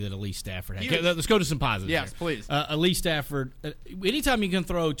day that Elise Stafford had? Okay, let's go to some positives. Yes, here. please. Elise Stafford, anytime you can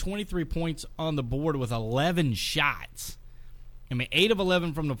throw 23 points on the board with 11 shots, I mean, 8 of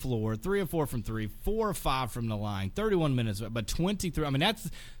 11 from the floor, 3 of 4 from 3, 4 of 5 from the line, 31 minutes, but 23. I mean,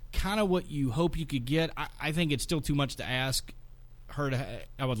 that's kind of what you hope you could get. I think it's still too much to ask her to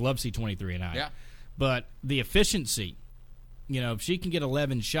I would love to see 23 and I. Yeah. But the efficiency, if she can get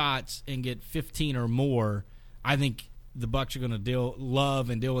 11 shots and get 15 or more, I think the Bucks are going to deal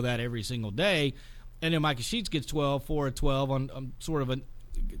with that every single day. And then Micah Sheets gets 12, 4 of 12 on sort of a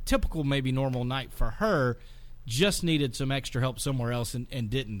typical, maybe normal night for her. Just needed some extra help somewhere else and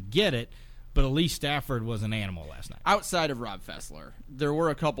didn't get it. But Elise Stafford was an animal last night. Outside of Rob Fessler, there were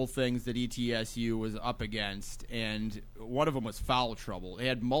a couple things that ETSU was up against, and one of them was foul trouble. They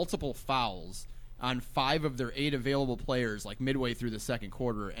had multiple fouls on 5 of their 8 available players, like midway through the second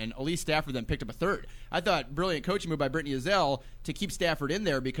quarter, and Elise Stafford then picked up a third. I thought brilliant coaching move by Brittany Ezell to keep Stafford in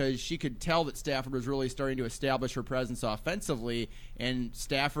there because she could tell that Stafford was really starting to establish her presence offensively, and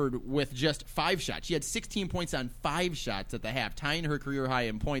Stafford with just 5 shots. She had 16 points on 5 shots at the half, tying her career high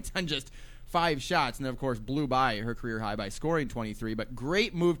in points on just 5 shots, and then, of course, blew by her career high by scoring 23. But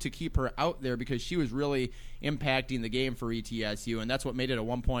great move to keep her out there because she was really impacting the game for ETSU, and that's what made it a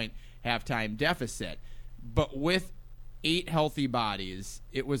 1-point halftime deficit. But with 8 healthy bodies,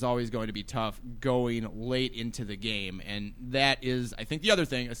 it was always going to be tough going late into the game. And that is, I think, the other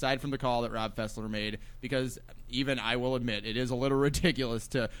thing, aside from the call that Rob Fessler made, because even I will admit it is a little ridiculous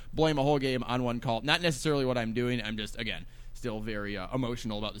to blame a whole game on one call. Not necessarily what I'm doing. I'm just, again, still very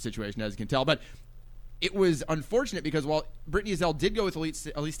emotional about the situation, as you can tell. But it was unfortunate because while Brittany Ezell did go with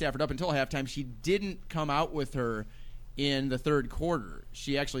Elise Stafford up until halftime, she didn't come out with her in the third quarter.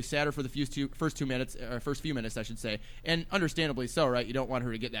 She actually sat her for the first few minutes, I should say, and understandably so, right? You don't want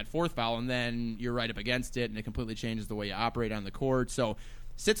her to get that 4th foul, and then you're right up against it, and it completely changes the way you operate on the court. So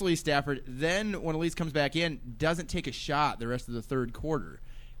sits Elise Stafford. Then when Elise comes back in, doesn't take a shot the rest of the third quarter.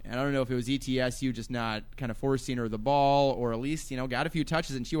 And I don't know if it was ETSU just not kind of forcing her the ball, or Elise, got a few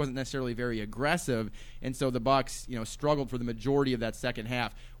touches and she wasn't necessarily very aggressive. And so the Bucks, struggled for the majority of that second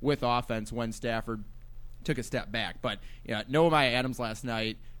half with offense when Stafford took a step back. But Noah Maya Adams last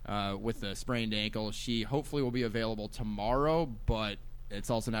night with the sprained ankle, she hopefully will be available tomorrow, but it's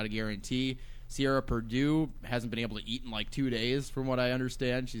also not a guarantee. Sierra Purdue hasn't been able to eat in like 2 days, from what I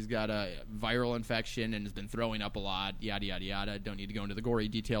understand. She's got a viral infection and has been throwing up a lot, yada, yada, yada. Don't need to go into the gory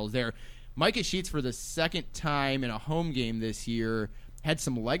details there. Micah Sheets, for the second time in a home game this year, had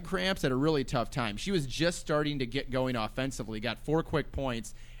some leg cramps at a really tough time. She was just starting to get going offensively, got 4 quick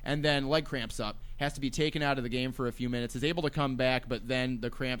points, and then leg cramps up. Has to be taken out of the game for a few minutes, is able to come back, but then the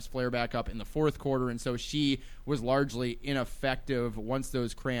cramps flare back up in the fourth quarter, and so she was largely ineffective once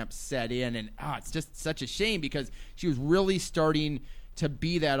those cramps set in. And it's just such a shame because she was really starting to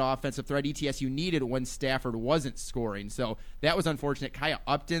be that offensive threat ETSU needed when Stafford wasn't scoring. So that was unfortunate. Kaya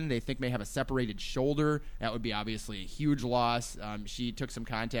Upton, they think, may have a separated shoulder. That would be obviously a huge loss. She took some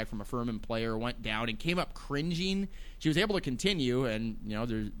contact from a Furman player, went down, and came up cringing. She was able to continue, and,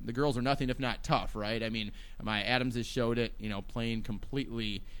 the girls are nothing if not tough, right? I mean, Maya Adams has showed it, playing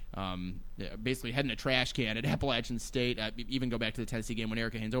completely, basically heading a trash can at Appalachian State. Even go back to the Tennessee game when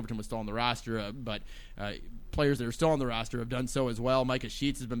Erica Haynes-Overton was still on the roster, but players that are still on the roster have done so as well. Micah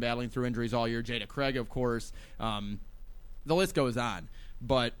Sheets has been battling through injuries all year. Jada Craig, of course. The list goes on.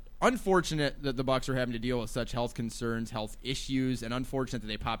 But unfortunate that the Bucks are having to deal with such health concerns, health issues, and unfortunate that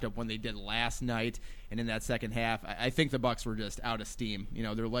they popped up when they did last night and in that second half. I think the Bucks were just out of steam.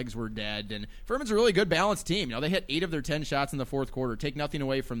 Their legs were dead, and Furman's a really good balanced team. They hit 8 of their 10 shots in the fourth quarter. Take nothing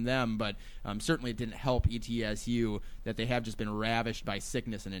away from them, but certainly it didn't help ETSU that they have just been ravished by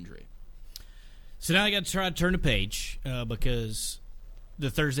sickness and injury. So now I got to try to turn the page because the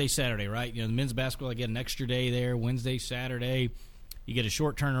Thursday, Saturday, right? The men's basketball, I get an extra day there. Wednesday, Saturday, you get a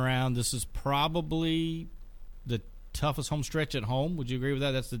short turnaround. This is probably the toughest home stretch at home. Would you agree with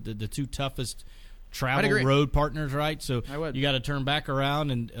that? That's the 2 toughest travel road partners, right? So you got to turn back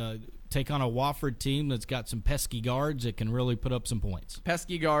around and take on a Wofford team that's got some pesky guards that can really put up some points.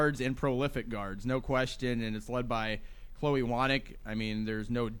 Pesky guards and prolific guards, no question, and it's led by Chloe Wanek. I mean,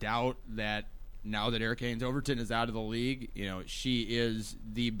 there's no doubt that now that Erica Haynes-Overton is out of the league, she is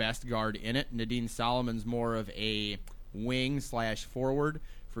the best guard in it. Nadine Solomon's more of a wing/forward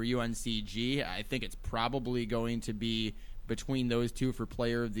for UNCG. I think it's probably going to be between those two for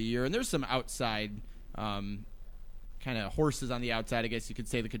player of the year. And there's some outside kind of horses on the outside, I guess you could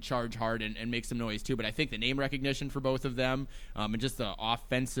say, that could charge hard and make some noise too. But I think the name recognition for both of them and just the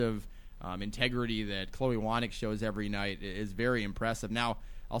offensive integrity that Chloe Wanek shows every night is very impressive. Now,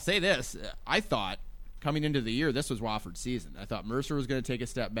 I'll say this. I thought coming into the year this was Wofford's season. I thought Mercer was going to take a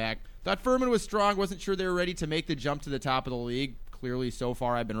step back. Thought Furman was strong. Wasn't sure they were ready to make the jump to the top of the league. Clearly, so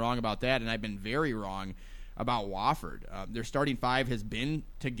far, I've been wrong about that, and I've been very wrong about Wofford. Their starting 5 has been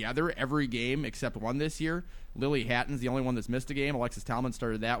together every game except one this year. Lily Hatton's the only one that's missed a game. Alexis Talman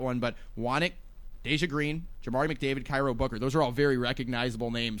started that one. But Wanek, Deja Green, Jamari McDavid, Cairo Booker, those are all very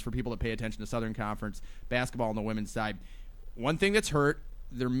recognizable names for people that pay attention to Southern Conference basketball on the women's side. One thing that's hurt,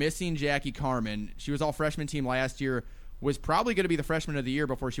 they're missing Jackie Carmen. She was all freshman team last year, was probably going to be the freshman of the year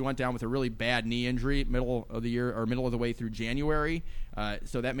before she went down with a really bad knee injury middle of the way through January.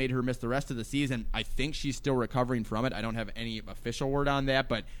 So that made her miss the rest of the season. I think she's still recovering from it. I don't have any official word on that,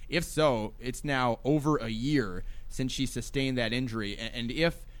 but if so, it's now over a year since she sustained that injury. And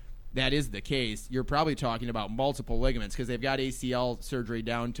if that is the case, you're probably talking about multiple ligaments because they've got ACL surgery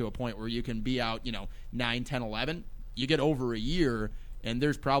down to a point where you can be out, 9, 10, 11. You get over a year, and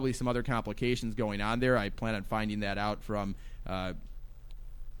there's probably some other complications going on there. I plan on finding that out from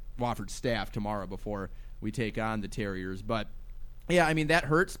Wofford's staff tomorrow before we take on the Terriers. But, yeah, I mean, that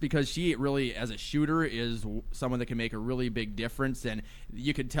hurts because she really, as a shooter, is someone that can make a really big difference. And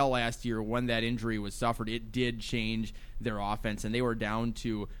you could tell last year when that injury was suffered, it did change their offense, and they were down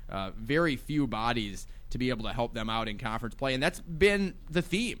to very few bodies to be able to help them out in conference play. And that's been the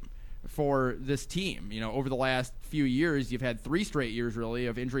theme for this team. Over the last few years, you've had 3 straight years, really,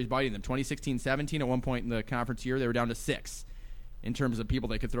 of injuries biting them. 2016-17, at one point in the conference year, they were down to 6 in terms of people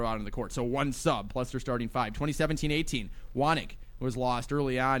they could throw out on the court. So 1 sub, plus their starting 5. 2017-18, Wanek was lost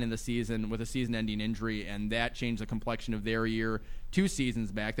early on in the season with a season-ending injury, and that changed the complexion of their year 2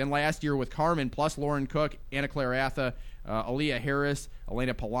 seasons back. Then last year with Carmen, plus Lauren Cook, Anna Claire Atha, Aaliyah Harris,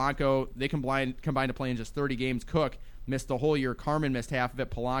 Elena Polanco, they combined to play in just 30 games. Cook missed the whole year. Carmen missed half of it.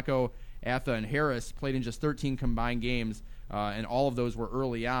 Polanco, Atha, and Harris played in just 13 combined games and all of those were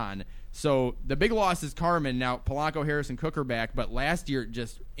early on. So the big loss is Carmen. Now, Polanco, Harris, and Cook are back, but last year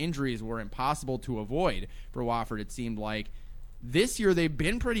just injuries were impossible to avoid for Wofford, it seemed like. This year they've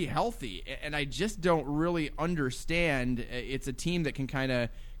been pretty healthy, and I just don't really understand. It's a team that can kind of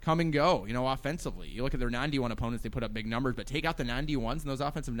come and go, offensively. You look at their non-D1 opponents, they put up big numbers, but take out the non-D1s and those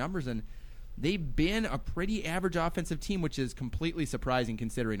offensive numbers, and they've been a pretty average offensive team, which is completely surprising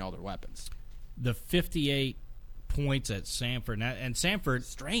considering all their weapons. The 58 points at Sanford, and Sanford...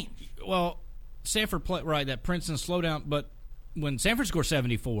 Strange. Well, Sanford played, right, that Princeton slowdown, but when Sanford scores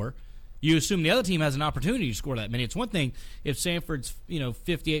 74... you assume the other team has an opportunity to score that many. It's one thing if Sanford's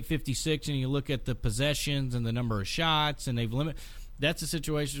 58, 56, and you look at the possessions and the number of shots, and they've limited. That's a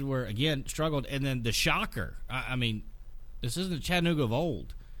situation where, again, struggled. And then the shocker, I mean, this isn't the Chattanooga of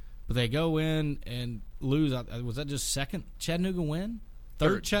old, but they go in and lose. Was that just second Chattanooga win?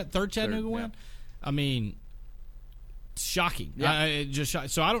 Third Chattanooga win? Yeah. I mean, shocking. Yeah.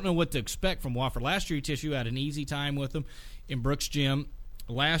 So I don't know what to expect from Wofford. Last year, TSU had an easy time with them in Brooks Gym.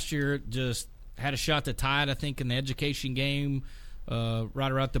 Last year, just had a shot to tie it, I think, in the education game,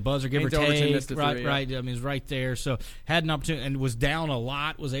 right around the buzzer, give or take. Right. I mean, it was right there. So had an opportunity and was down a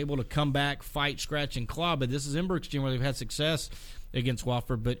lot, was able to come back, fight, scratch, and claw. But this is in Brooks Gym where they've had success against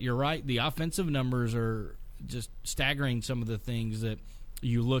Wofford. But you're right, the offensive numbers are just staggering, some of the things that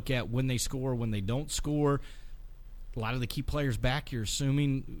you look at when they score, when they don't score. A lot of the key players back, you're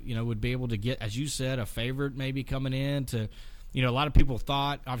assuming, would be able to get, as you said, a favorite maybe coming in to – a lot of people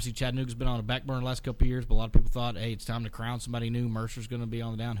thought, obviously Chattanooga's been on a back burner the last couple of years, but a lot of people thought, hey, it's time to crown somebody new. Mercer's going to be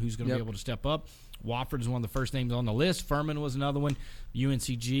on the down. Who's going to be able to step up? Wofford is one of the first names on the list. Furman was another one.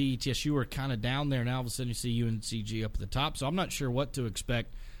 UNCG, ETSU are kind of down there. Now all of a sudden you see UNCG up at the top. So I'm not sure what to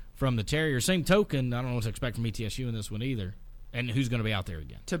expect from the Terriers. Same token, I don't know what to expect from ETSU in this one either. And who's going to be out there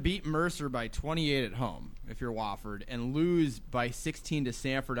again? To beat Mercer by 28 at home, if you're Wofford, and lose by 16 to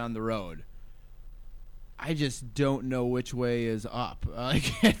Sanford on the road, I just don't know which way is up.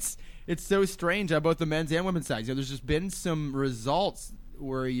 It's so strange on both the men's and women's sides. There's just been some results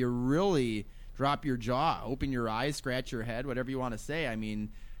where you really drop your jaw, open your eyes, scratch your head, whatever you want to say. I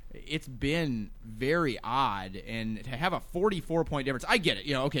mean, it's been very odd. And to have a 44-point difference, I get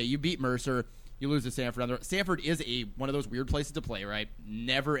it. Okay, you beat Mercer, you lose to Sanford. Sanford is one of those weird places to play, right?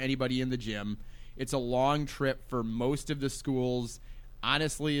 Never anybody in the gym. It's a long trip for most of the schools.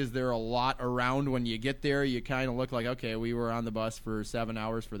 Honestly, is there a lot around when you get there? You kind of look like, okay, we were on the bus for 7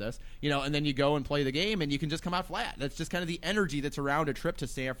 hours for this, and then you go and play the game, and you can just come out flat. That's just kind of the energy that's around a trip to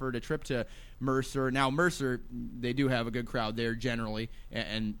Sanford, a trip to Mercer. Now, Mercer, they do have a good crowd there generally,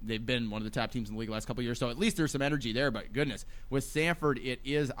 and they've been one of the top teams in the league the last couple of years, so at least there's some energy there, but goodness, with Sanford, it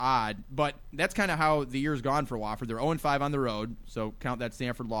is odd. But that's kind of how the year's gone for Wofford. They're 0-5 on the road, so count that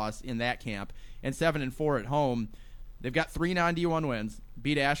Sanford loss in that camp, and 7-4 at home. They've got 3 non-D1 wins,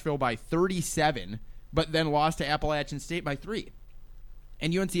 beat Asheville by 37, but then lost to Appalachian State by 3.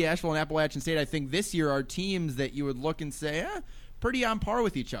 And UNC Asheville and Appalachian State, I think this year are teams that you would look and say, pretty on par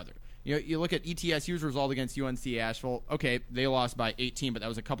with each other. You look at ETSU's result against UNC Asheville. Okay, they lost by 18, but that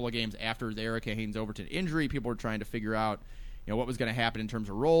was a couple of games after the Erica Haynes-Overton injury. People were trying to figure out what was going to happen in terms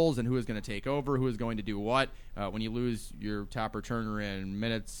of roles and who was going to take over, who was going to do what. When you lose your top returner in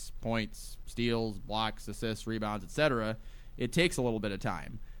minutes, points, steals, blocks, assists, rebounds, etc., it takes a little bit of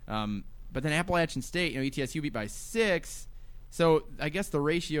time. But then Appalachian State, ETSU beat by 6, so I guess the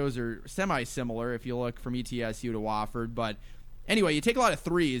ratios are semi-similar if you look from ETSU to Wofford. But anyway, you take a lot of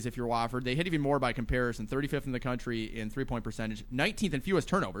threes if you're Wofford. They hit even more by comparison, 35th in the country in three-point percentage, 19th in fewest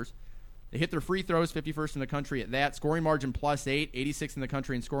turnovers. They hit their free throws, 51st in the country at that. Scoring margin +8, 86th in the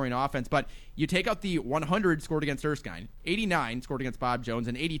country in scoring offense. But you take out the 100 scored against Erskine, 89 scored against Bob Jones,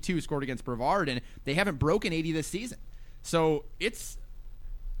 and 82 scored against Brevard, and they haven't broken 80 this season. So it's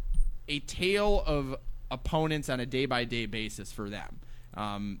a tale of opponents on a day-by-day basis for them.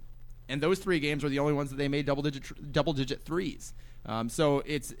 And those 3 games were the only ones that they made double-digit threes. So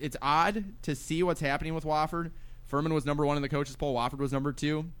it's odd to see what's happening with Wofford. Furman was number 1 in the coaches poll. Wofford was number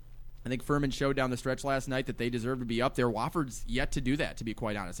 2. I think Furman showed down the stretch last night that they deserve to be up there. Wofford's yet to do that, to be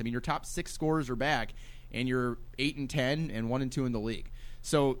quite honest. I mean, your top 6 scorers are back, and you're 8-10 and 1-2 in the league.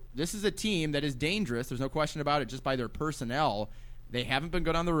 So this is a team that is dangerous. There's no question about it, just by their personnel. They haven't been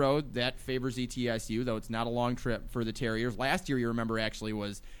good on the road. That favors ETSU, though it's not a long trip for the Terriers. Last year, you remember, actually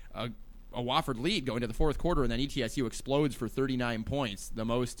was a Wofford lead going to the fourth quarter, and then ETSU explodes for 39 points, the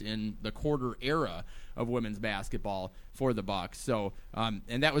most in the quarter era of women's basketball for the Bucks. So,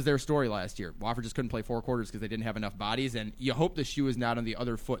 and that was their story last year. Wofford just couldn't play 4 quarters because they didn't have enough bodies, and you hope the shoe is not on the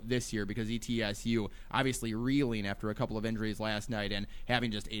other foot this year because ETSU obviously reeling after a couple of injuries last night and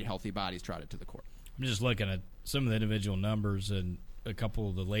having just 8 healthy bodies trotted to the court. I'm just looking at some of the individual numbers and a couple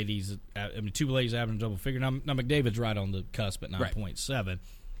of the ladies. Two ladies having a double figure. Now McDavid's right on the cusp at 9.7. Right.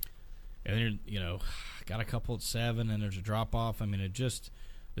 And then, got a couple at 7, and there's a drop-off. I mean,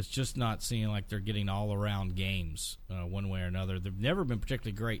 it's just not seeming like they're getting all-around games one way or another. They've never been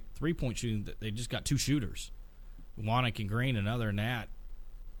particularly great three-point shooting. They just got 2 shooters, Wannick and Green, and other than that,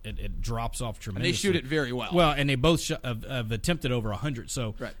 it drops off tremendously. And they shoot it very well. Well, and they both have attempted over 100.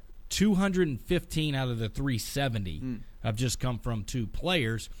 So 215 out of the 370 have just come from 2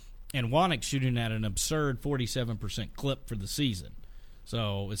 players, and Wannick shooting at an absurd 47% clip for the season.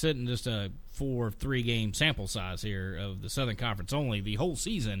 So it's hitting just a 3-game sample size here of the Southern Conference only. The whole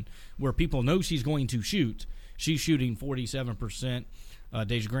season, where people know she's going to shoot, she's shooting 47%.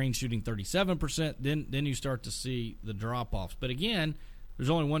 Deja Green shooting 37%. Then you start to see the drop-offs. But again, there's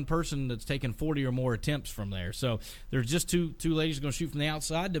only one person that's taken 40 or more attempts from there. So there's just two ladies going to shoot from the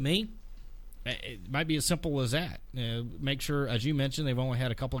outside. To me, it might be as simple as that. Make sure, as you mentioned, they've only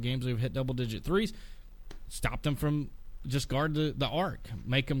had a couple of games they've hit double-digit threes. Stop them from just guard the arc.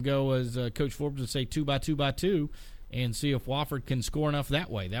 Make them go, as Coach Forbes would say, 2x2x2, and see if Wofford can score enough that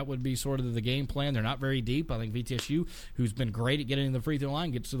way. That would be sort of the game plan. They're not very deep. I think VTSU, who's been great at getting to the free throw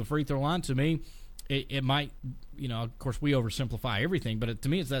line, gets to the free throw line. To me, it might, of course, we oversimplify everything, but to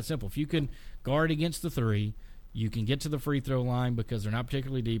me it's that simple. If you can guard against the 3, you can get to the free throw line because they're not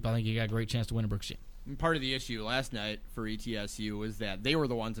particularly deep. I think you got a great chance to win a Brooks Gym. Part of the issue last night for ETSU was that they were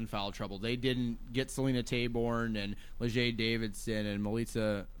the ones in foul trouble. They didn't get Selena Taborn and Lejeay Davidson and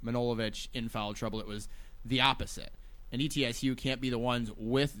Melissa Manolovic in foul trouble. It was the opposite. And ETSU can't be the ones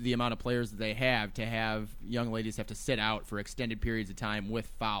with the amount of players that they have to have young ladies have to sit out for extended periods of time with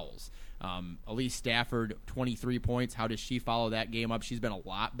fouls. Elise Stafford, 23 points. How does she follow that game up? She's been a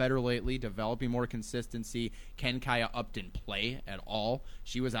lot better lately, developing more consistency. Can Kaya Upton play at all?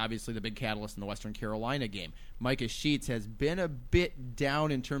 She was obviously the big catalyst in the Western Carolina game. Micah Sheets has been a bit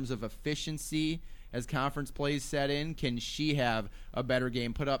down in terms of efficiency as conference plays set in. Can she have a better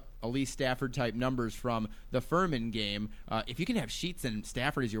game, put up Elise Stafford-type numbers from the Furman game? If you can have Sheets and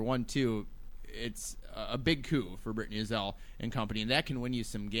Stafford as your 1-2, it's a big coup for Brittany Ezell and company, and that can win you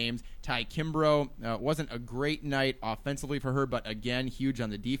some games. Ty Kimbrough wasn't a great night offensively for her, but again, huge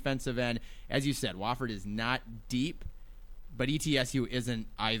on the defensive end. As you said, Wofford is not deep, but ETSU isn't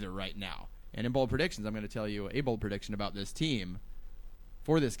either right now. And in bold predictions, I'm going to tell you a bold prediction about this team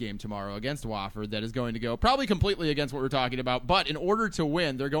for this game tomorrow against Wofford that is going to go probably completely against what we're talking about, but in order to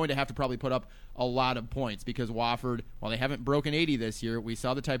win, they're going to have to probably put up a lot of points because Wofford, while they haven't broken 80 this year, we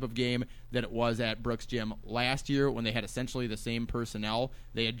saw the type of game that it was at Brooks Gym last year when they had essentially the same personnel.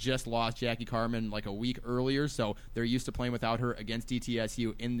 They had just lost Jackie Carmen like a week earlier, so they're used to playing without her against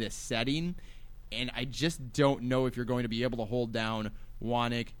ETSU in this setting, and I just don't know if you're going to be able to hold down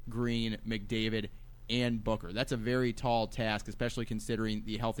Wannick, Green, McDavid, and Booker. That's a very tall task, especially considering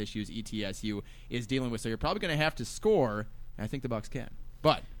the health issues ETSU is dealing with. So you're probably going to have to score, and I think the Bucks can.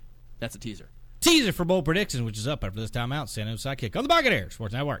 But that's a teaser. Teaser for bold predictions, which is up after this timeout. San Jose Sidekick on the Buccaneers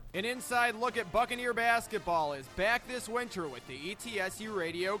Sports Network. An inside look at Buccaneer basketball is back this winter with the ETSU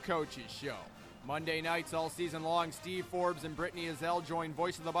Radio Coaches Show. Monday nights all season long, Steve Forbes and Brittany Ezell join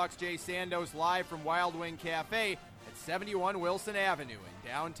Voice of the Bucs Jay Sandos live from Wild Wing Cafe at 71 Wilson Avenue in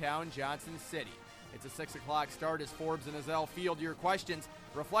downtown Johnson City. It's a 6 o'clock start as Forbes and Ezell field your questions,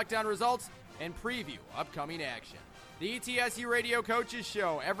 reflect on results, and preview upcoming action. The ETSU Radio Coaches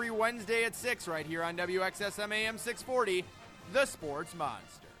Show every Wednesday at 6 right here on WXSM AM 640, the Sports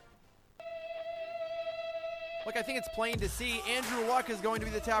Monster. Look, I think it's plain to see Andrew Luck is going to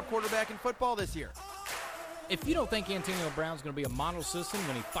be the top quarterback in football this year. If you don't think Antonio Brown's going to be a model system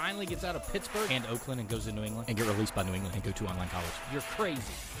when he finally gets out of Pittsburgh and Oakland and goes to New England and get released by New England and go to online college, you're crazy.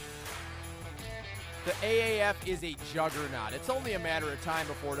 The AAF is a juggernaut. It's only a matter of time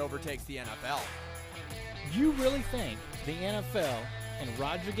before it overtakes the NFL. You really think the NFL and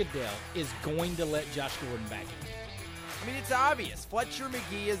Roger Goodell is going to let Josh Gordon back in? I mean, it's obvious. Fletcher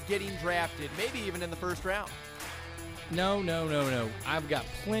McGee is getting drafted, maybe even in the first round. No. I've got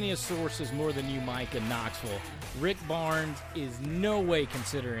plenty of sources more than you, Mike, in Knoxville. Rick Barnes is no way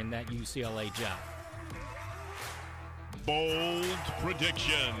considering that UCLA job. Bold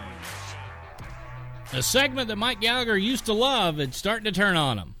predictions. A segment that Mike Gallagher used to love and starting to turn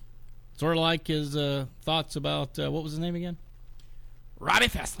on him. Sort of like his thoughts about, what was his name again? Robbie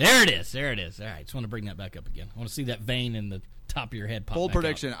Fessler. There it is. All right, just want to bring that back up again. I want to see that vein in the top of your head pop Bold back out.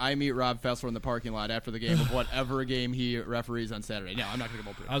 prediction, I meet Rob Fessler in the parking lot after the game of whatever game he referees on Saturday. No, I'm not going to go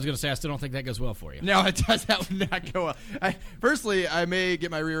bold prediction. I was going to say, I still don't think that goes well for you. No, it does. That would not go well. Firstly, I may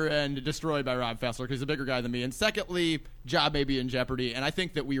get my rear end destroyed by Rob Fessler because he's a bigger guy than me. And secondly, job may be in jeopardy. And I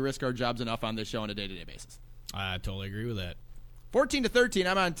think that we risk our jobs enough on this show on a day-to-day basis. I totally agree with that.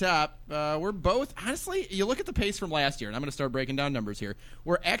 14-13, I'm on top. We're both, honestly, you look at the pace from last year, and I'm going to start breaking down numbers here.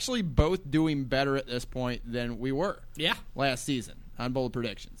 We're actually both doing better at this point than we were last season on bold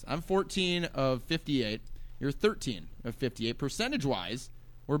predictions. I'm 14 of 58. You're 13 of 58. Percentage-wise,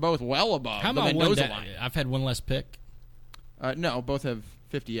 we're both well above the Mendoza line. I've had one less pick. No, both have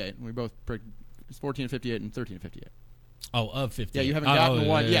 58. We both it's 14 of 58 and 13 of 58. Oh, of 50. Yeah, you haven't gotten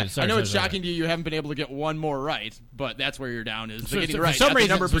one yet. Sorry, I know it's sorry. shocking to you haven't been able to get one more right, but that's where you're down is getting For right. some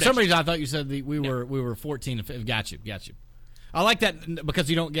reason, I thought you said we were 14 of 50. Got you. I like that because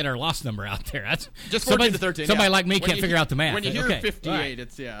you don't get our loss number out there. That's just 14 to 13. Somebody like me can't figure out the math. When you hear 58, right.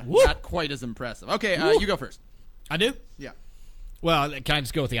 It's not quite as impressive. Okay, you go first. I do? Yeah. Well, can I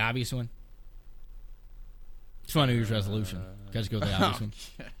just go with the obvious one? It's my New Year's resolution. Can I just go with the obvious one?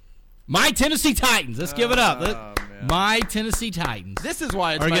 My Tennessee Titans. Let's give it up. My Tennessee Titans. This is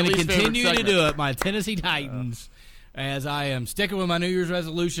why it's are my going to least continue favorite to do it. My Tennessee Titans, as I am sticking with my New Year's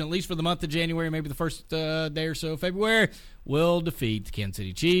resolution, at least for the month of January, maybe the first day or so of February, will defeat the Kansas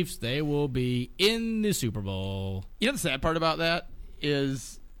City Chiefs. They will be in the Super Bowl. You know the sad part about that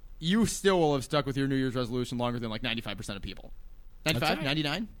is you still will have stuck with your New Year's resolution longer than like 95% of people. 95, right.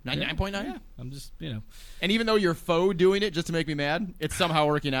 99, 99.9? Yeah. I'm just, And even though you're faux doing it just to make me mad, it's somehow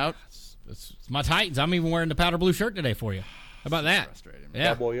working out. It's my Titans. I'm even wearing the powder blue shirt today for you. How about that? Frustrating. Yeah.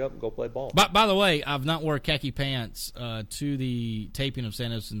 Cowboy up and go play ball. By the way, I've not worn khaki pants to the taping of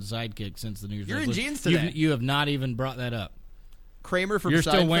Santos and the Sidekick since the New Year's You're in resolution. jeans today. You have not even brought that up. Kramer from You're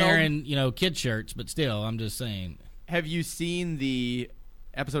Seinfeld. still wearing, kid shirts, but still, I'm just saying. Have you seen the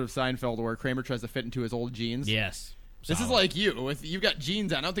episode of Seinfeld where Kramer tries to fit into his old jeans? Yes. This is like you. You've got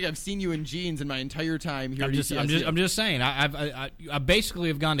jeans on. I don't think I've seen you in jeans in my entire time here. I'm just saying. I basically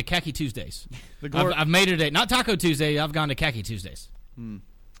have gone to Khaki Tuesdays. I've made it not Taco Tuesday. I've gone to Khaki Tuesdays.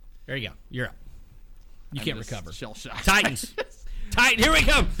 There you go. You're up. You can't recover. Shell shock. Titans. Here we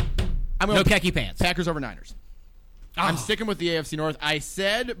go. No khaki pants. Packers over Niners. I'm sticking with the AFC North. I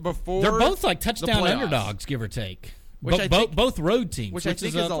said before they're both like touchdown the underdogs, give or take. Both road teams, which I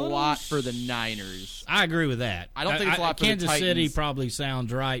think is a lot for the Niners. I agree with that. I don't think it's a lot for Kansas the Titans. City probably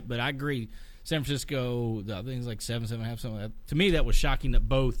sounds right, but I agree. San Francisco, I think it's like 7.5, something like that. To me, that was shocking that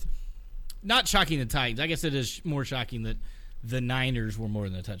both. Not shocking the Titans. I guess it is more shocking that the Niners were more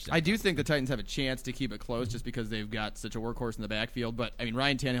than a touchdown. I do think the Titans have a chance to keep it close just because they've got such a workhorse in the backfield. But, I mean,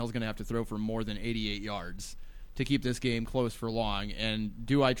 Ryan Tannehill's going to have to throw for more than 88 yards to keep this game close for long. And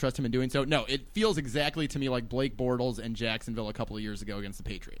do I trust him in doing so? No, it feels exactly to me like Blake Bortles and Jacksonville a couple of years ago against the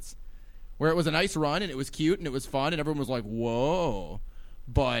Patriots, where it was a nice run and it was cute and it was fun and everyone was like, whoa.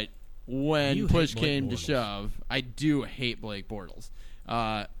 But when push came to shove, I do hate Blake Bortles.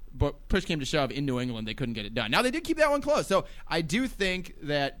 But push came to shove in New England, they couldn't get it done. Now, they did keep that one close. So I do think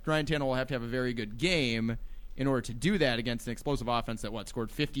that Ryan Tannehill will have to have a very good game in order to do that against an explosive offense that,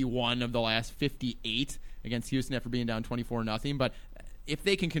 scored 51 of the last 58 against Houston after being down 24-0. But if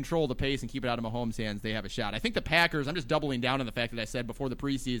they can control the pace and keep it out of Mahomes' hands, they have a shot. I think the Packers, I'm just doubling down on the fact that I said before the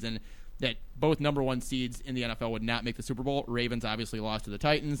preseason that both number one seeds in the NFL would not make the Super Bowl. Ravens obviously lost to the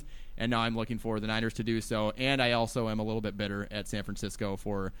Titans, and now I'm looking for the Niners to do so. And I also am a little bit bitter at San Francisco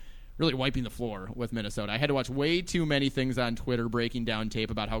for really wiping the floor with Minnesota. I had to watch way too many things on Twitter breaking down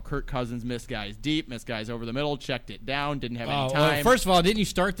tape about how Kirk Cousins missed guys deep, missed guys over the middle, checked it down, didn't have any time. Well, first of all, didn't you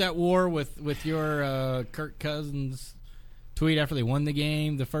start that war with your Kirk Cousins tweet after they won the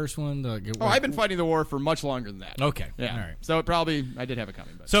game, the first one? I've been fighting the war for much longer than that. Okay. Yeah. All right. So I did have it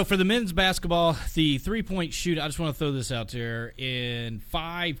coming. But. So for the men's basketball, the three-point shoot, I just want to throw this out there. In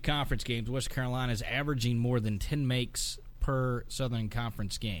 5 conference games, West Carolina is averaging more than 10 makes per Southern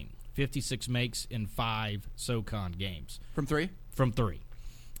Conference game. 56 makes in 5 SoCon games. From 3? From 3.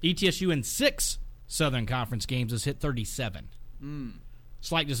 ETSU in 6 Southern Conference games has hit 37.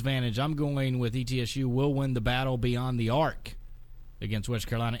 Slight disadvantage. I'm going with ETSU will win the battle beyond the arc against West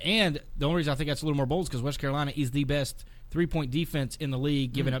Carolina. And the only reason I think that's a little more bold is because West Carolina is the best three-point defense in the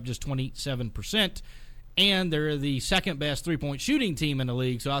league, giving up just 27%. And they're the second best three-point shooting team in the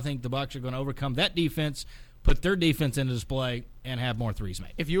league, so I think the Bucs are going to overcome that defense, put their defense into display, and have more threes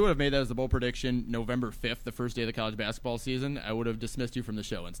made. If you would have made that as the bold prediction November 5th, the first day of the college basketball season, I would have dismissed you from the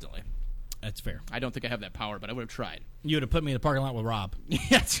show instantly. That's fair. I don't think I have that power, but I would have tried. You would have put me in the parking lot with Rob.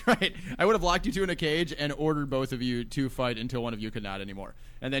 That's right. I would have locked you two in a cage and ordered both of you to fight until one of you could not anymore.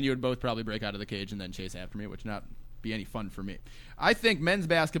 And then you would both probably break out of the cage and then chase after me, which not be any fun for me. I think men's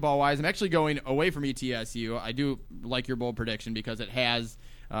basketball-wise, I'm actually going away from ETSU. I do like your bold prediction because it has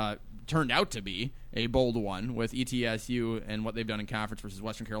turned out to be a bold one with ETSU and what they've done in conference versus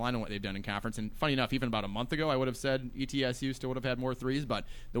Western Carolina and what they've done in conference. And funny enough, even about a month ago, I would have said ETSU still would have had more threes, but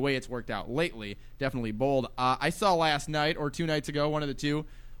the way it's worked out lately, definitely bold. I saw last night or 2 nights ago, one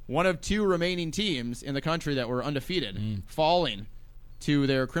of 2 remaining teams in the country that were undefeated falling to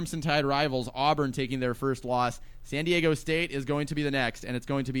their Crimson Tide rivals, Auburn taking their first loss. San Diego State is going to be the next, and it's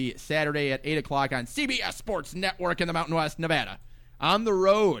going to be Saturday at 8 o'clock on CBS Sports Network in the Mountain West, Nevada. On the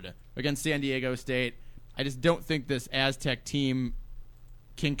road against San Diego State. I just don't think this Aztec team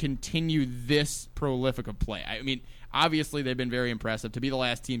can continue this prolific of play. I mean, obviously they've been very impressive. To be the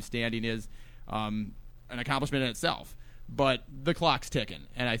last team standing is an accomplishment in itself. But the clock's ticking,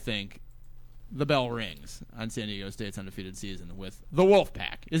 and I think the bell rings on San Diego State's undefeated season with the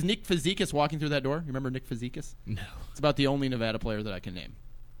Wolfpack. Is Nick Fazekas walking through that door? You remember Nick Fazekas? No. It's about the only Nevada player that I can name.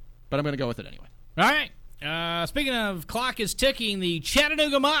 But I'm going to go with it anyway. All right. Speaking of clock is ticking, the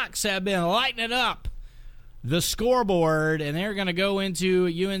Chattanooga Mocs have been lighting it up, the scoreboard, and they're going to go into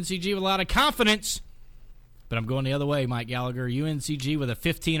UNCG with a lot of confidence. But I'm going the other way, Mike Gallagher. UNCG with a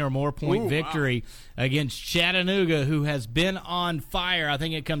 15 or more point victory against Chattanooga, who has been on fire. I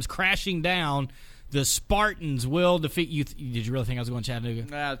think it comes crashing down. The Spartans will defeat you. Did you really think I was going Chattanooga?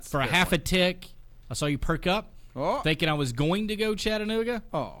 That's for a half a tick. I saw you perk up, thinking I was going to go Chattanooga.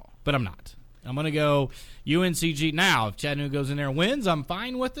 But I'm not. I'm going to go UNCG. Now, if Chattanooga goes in there and wins, I'm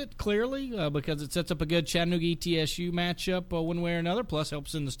fine with it, clearly, because it sets up a good Chattanooga-ETSU matchup one way or another, plus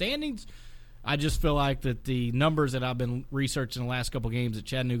helps in the standings. I just feel like that the numbers that I've been researching the last couple games that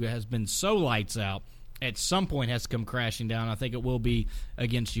Chattanooga has been so lights out, at some point has to come crashing down. I think it will be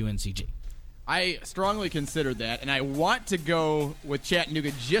against UNCG. I strongly considered that, and I want to go with Chattanooga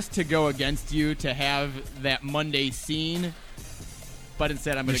just to go against you to have that Monday scene. But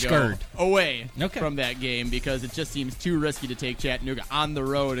instead, I'm going to go away from that game because it just seems too risky to take Chattanooga on the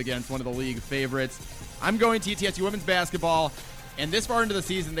road against one of the league favorites. I'm going to ETSU women's basketball, and this far into the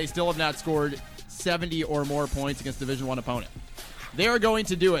season, they still have not scored 70 or more points against Division I opponent. They are going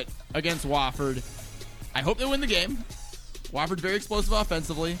to do it against Wofford. I hope they win the game. Wofford's very explosive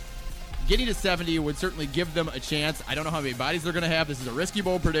offensively. Getting to 70 would certainly give them a chance. I don't know how many bodies they're going to have. This is a risky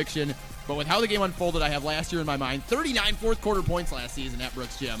bold prediction. But with how the game unfolded, I have last year in my mind. 39 fourth-quarter points last season at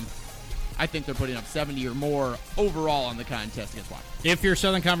Brooks Gym. I think they're putting up 70 or more overall on the contest against Wofford. If you're a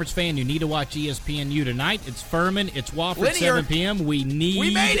Southern Conference fan, you need to watch ESPNU tonight. It's Furman. It's Wofford, Linear. 7 p.m. We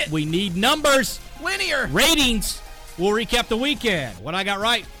made it. We need numbers. Linear. Ratings. We'll recap the weekend. What I got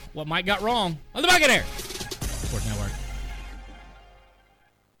right, what Mike got wrong on the Buccaneers Sports Network.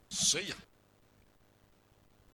 See ya.